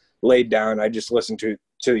 I laid down, I just listened to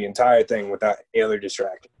the entire thing without any other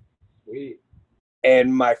distraction. Sweet.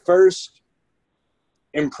 And my first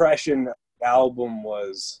impression of the album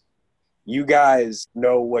was, you guys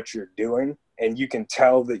know what you're doing, and you can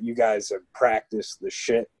tell that you guys have practiced the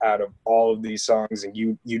shit out of all of these songs, and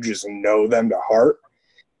you just know them to heart.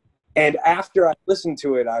 And after I listened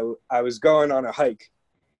to it, I was going on a hike,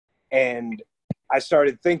 and I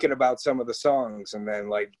started thinking about some of the songs, and then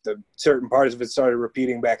like the certain parts of it started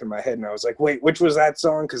repeating back in my head, and I was like, wait, which was that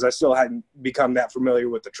song? Because I still hadn't become that familiar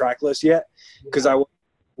with the track list yet, because I was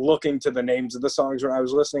looking to the names of the songs when I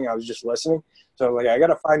was listening. I was just listening. So like, I got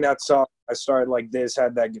to find that song. I started like this,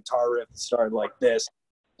 had that guitar riff that started like this.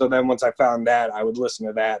 So then once I found that, I would listen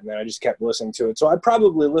to that, and then I just kept listening to it. So I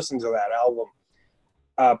probably listened to that album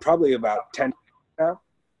probably about 10 now.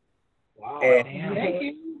 Wow.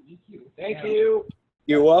 And Thank you.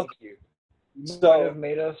 You're welcome. You So- might have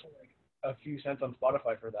made us like, a few cents on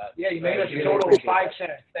Spotify for that. Yeah, you made us a really total of appreciate 5 that.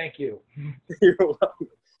 cents. Thank you. You're welcome.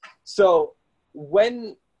 So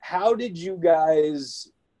how did you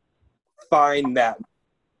guys find that?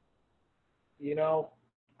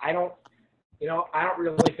 I don't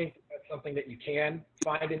really think that's something that you can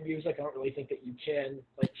find in music. I don't really think that you can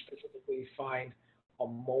like specifically find a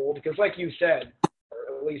mold, because like you said,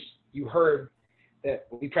 or at least you heard, that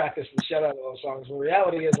we practiced the shit out of those songs. The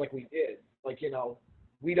reality is, like, we did. Like,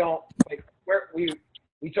 we don't, like,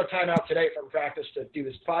 we took time out today from practice to do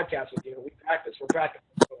this podcast with you. We're practicing.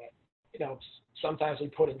 So, sometimes we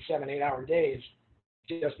put in 7-8 hour days.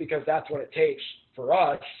 just because that's what it takes for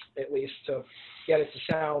us, at least, to get it to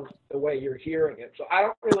sound the way you're hearing it. So I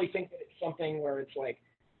don't really think that it's something where it's like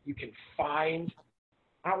you can find,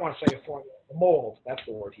 I don't want to say a formula, a mold, that's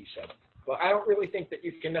the word he said. But I don't really think that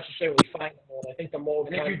you can necessarily find the mold. I think the mold.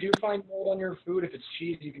 And if you do find mold on your food, if it's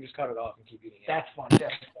cheese, you can just cut it off and keep eating it. That's fun. Yeah.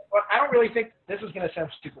 But I don't really think this is going to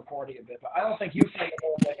sound super corny a bit. But I don't think you find the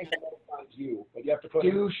mold. I think the mold finds you. But you have to put.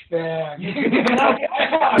 Douchebag.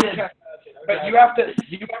 But you have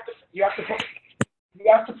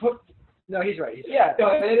to put. No, he's right. Yeah.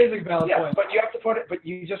 No, it is a valid Yeah. point. But you have to put it. But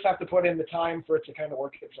you just have to put in the time for it to kind of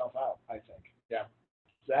work itself out. I think. Yeah.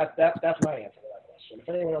 So that's my answer to that question. If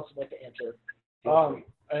anyone else would like to answer.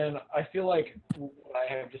 And I feel like what I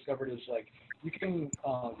have discovered is like you can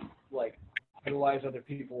like idolize other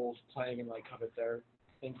people's playing and like covet their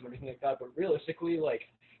things and everything like that, but realistically, like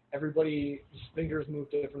everybody's fingers move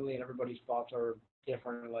differently and everybody's thoughts are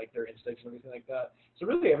different, and like their instincts and everything like that. So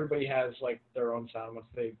really, everybody has like their own sound once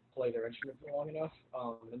they play their instrument for long enough.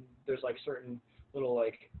 And there's like certain little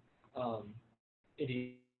like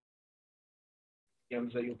idioms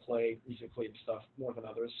that you'll play musically and stuff more than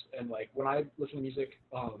others. And like when I listen to music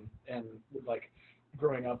and would like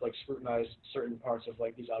growing up like scrutinize certain parts of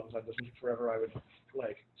like these albums I've listened to forever, I would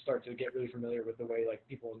like start to get really familiar with the way like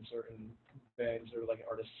people in certain bands or like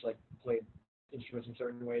artists like played instruments in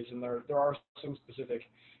certain ways. And there are some specific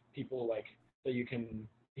people like that you can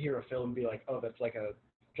hear a film and be like, oh, that's like a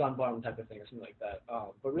John Bonham type of thing or something like that.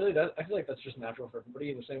 But really, that I feel like that's just natural for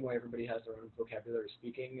everybody. In the same way, everybody has their own vocabulary of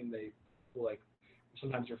speaking, and they will like.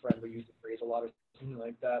 Sometimes your friend will use the phrase a lot or something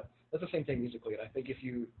like that. That's the same thing musically. And I think if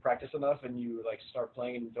you practice enough and you like start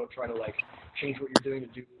playing and don't try to like change what you're doing to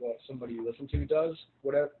do what somebody you listen to does,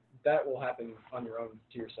 whatever that will happen on your own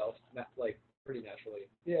to yourself, like pretty naturally.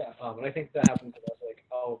 Yeah. And I think that happens to us. Like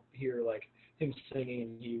I'll hear like him singing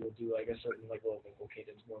and he will do like a certain like little vocal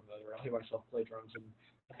cadence more than other. I'll hear myself play drums and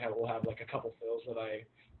I will have like a couple fills that I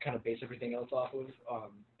kind of base everything else off of.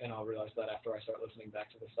 And I'll realize that after I start listening back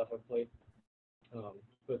to the stuff I've played.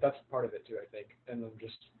 But that's part of it too, I think. And then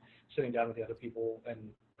just sitting down with the other people and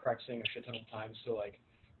practicing a shit ton of times to like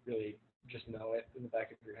really just know it in the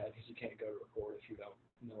back of your head, because you can't go to record if you don't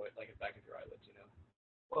know it like in the back of your eyelids, you know.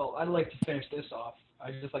 Well, I'd like to finish this off.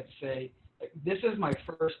 I'd just like to say, like, this is my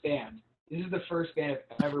first band. This is the first band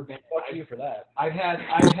I've ever been in. Fuck you for that. I've had,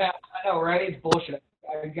 I know, right? It's bullshit.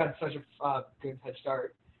 I got such a good head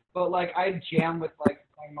start. But like, I jam with like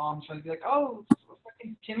my mom, so I'd be like, oh,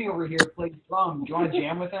 fucking Timmy over here plays drums. Do you want to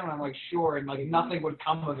jam with him? And I'm like, sure. And like, nothing would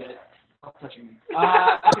come of it. Stop touching me.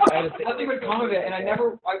 Nothing would come of it. And I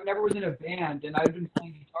never was in a band, and I've been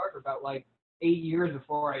playing guitar for about like 8 years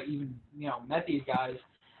before I even, met these guys.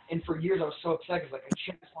 And for years I was so upset because like I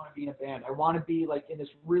just want to be in a band. I want to be like in this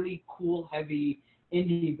really cool, heavy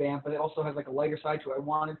indie band, but it also has like a lighter side to it. I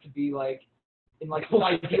wanted to be like in like the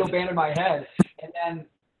ideal band in my head. And then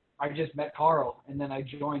I just met Carl, and then I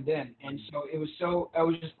joined in. And so it was I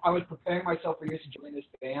was preparing myself for years to join this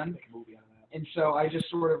band. And so I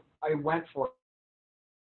just I went for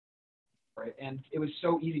it. And it was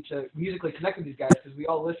so easy to musically connect with these guys because we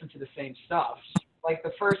all listened to the same stuff. Like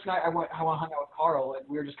the first night I hung out with Carl, and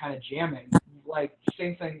we were just kind of jamming. Like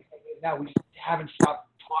same thing now, we just haven't stopped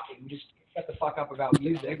talking. We just shut the fuck up about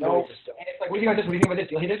music. And it's like, what do you guys do? What do you think about this?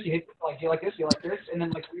 Do you hate this? Do you like this? Do you like this? And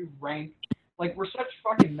then like we rank. Like we're such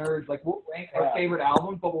fucking nerds. Like we'll rank our favorite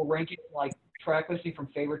album, but we'll rank it like track listing from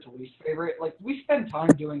favorite to least favorite. Like we spend time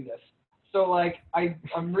doing this. So like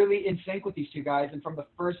I'm really in sync with these two guys. And from the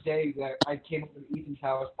first day that I came up to Ethan's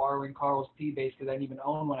house borrowing Carl's P bass because I didn't even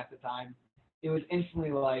own one at the time, it was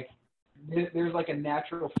instantly like there's like a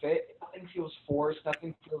natural fit. Nothing feels forced.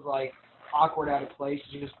 Nothing feels like awkward, out of place.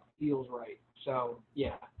 It just feels right. So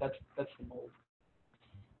yeah, that's the mold.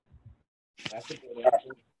 That's a good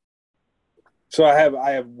answer. So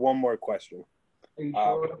I have one more question. Are you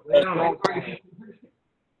sure?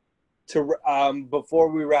 Before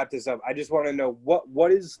we wrap this up, I just want to know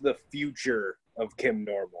what is the future of Kim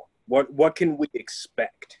Normal? What can we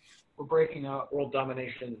expect? We're breaking up. World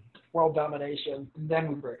domination. And then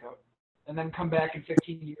we break up. And then come back in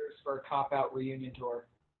 15 years for a cop-out reunion tour.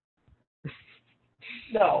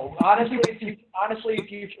 No, honestly,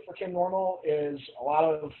 future for Kim Normal is a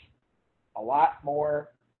lot more.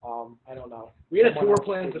 I don't know. We had a tour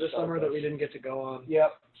planned for this summer that we didn't get to go on.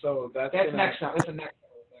 Yep. So that's next summer. That's the next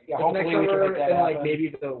summer. Yeah, next hopefully we can summer make that and like happen.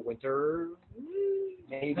 maybe the winter.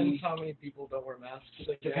 Maybe. Depends how many people don't wear masks.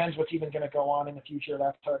 Depends what's even going to go on in the future.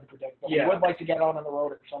 That's hard to predict. But Yeah. we would like to get on the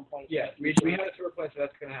road at some point. Yeah, we had a tour planned, so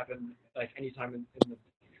that's going to happen like anytime in the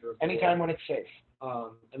anytime when it's safe.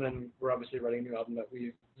 And then we're obviously writing a new album that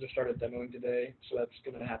we just started demoing today, so that's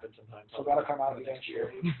gonna happen sometime. So that'll come out next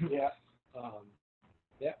eventually. Yeah.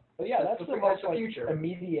 Yeah. But yeah, that's the most like, future.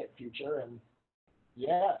 immediate future, and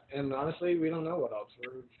yeah, And honestly, we don't know what else.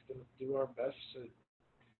 We're gonna do our best to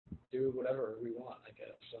do whatever we want, I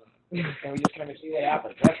guess. and we just kind of see what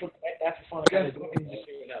happens. That's the fun of kind of doing Just this.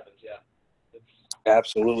 see what happens. Yeah. It's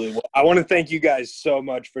Absolutely. Well, I want to thank you guys so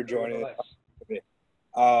much for joining us.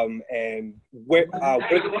 And where?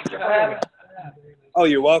 Oh,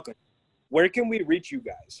 you're welcome. Where can we reach you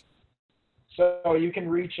guys? So you can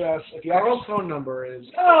reach us if you Carl's phone number is.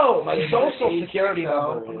 No, my social security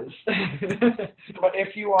number is. But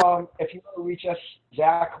if you want to reach us,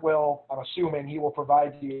 Zach will. I'm assuming he will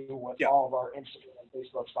provide you with all of our Instagram,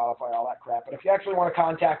 Facebook, Spotify, all that crap. But if you actually want to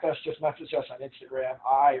contact us, just message us on Instagram.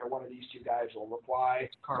 I or one of these two guys will reply.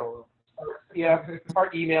 Carl. Yeah,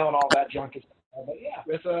 our email and all that junk is. But yeah,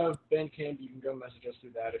 With Bandcamp, you can go message us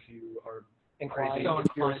through that if you are inclined. crazy, if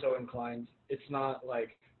you're so inclined. It's not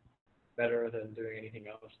like better than doing anything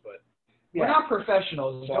else, but We're Yeah. not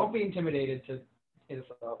professionals. So- Don't be intimidated to hit us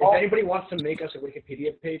up. if anybody wants to make us a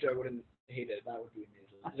Wikipedia page, I wouldn't hate it. That would be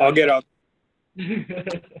amazing. I'll get on.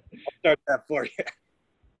 Start that for you.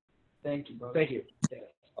 Thank you, bro. Thank you. Yeah.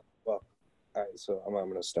 All right, so I'm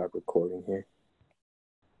going to stop recording here.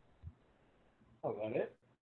 Oh, is that it?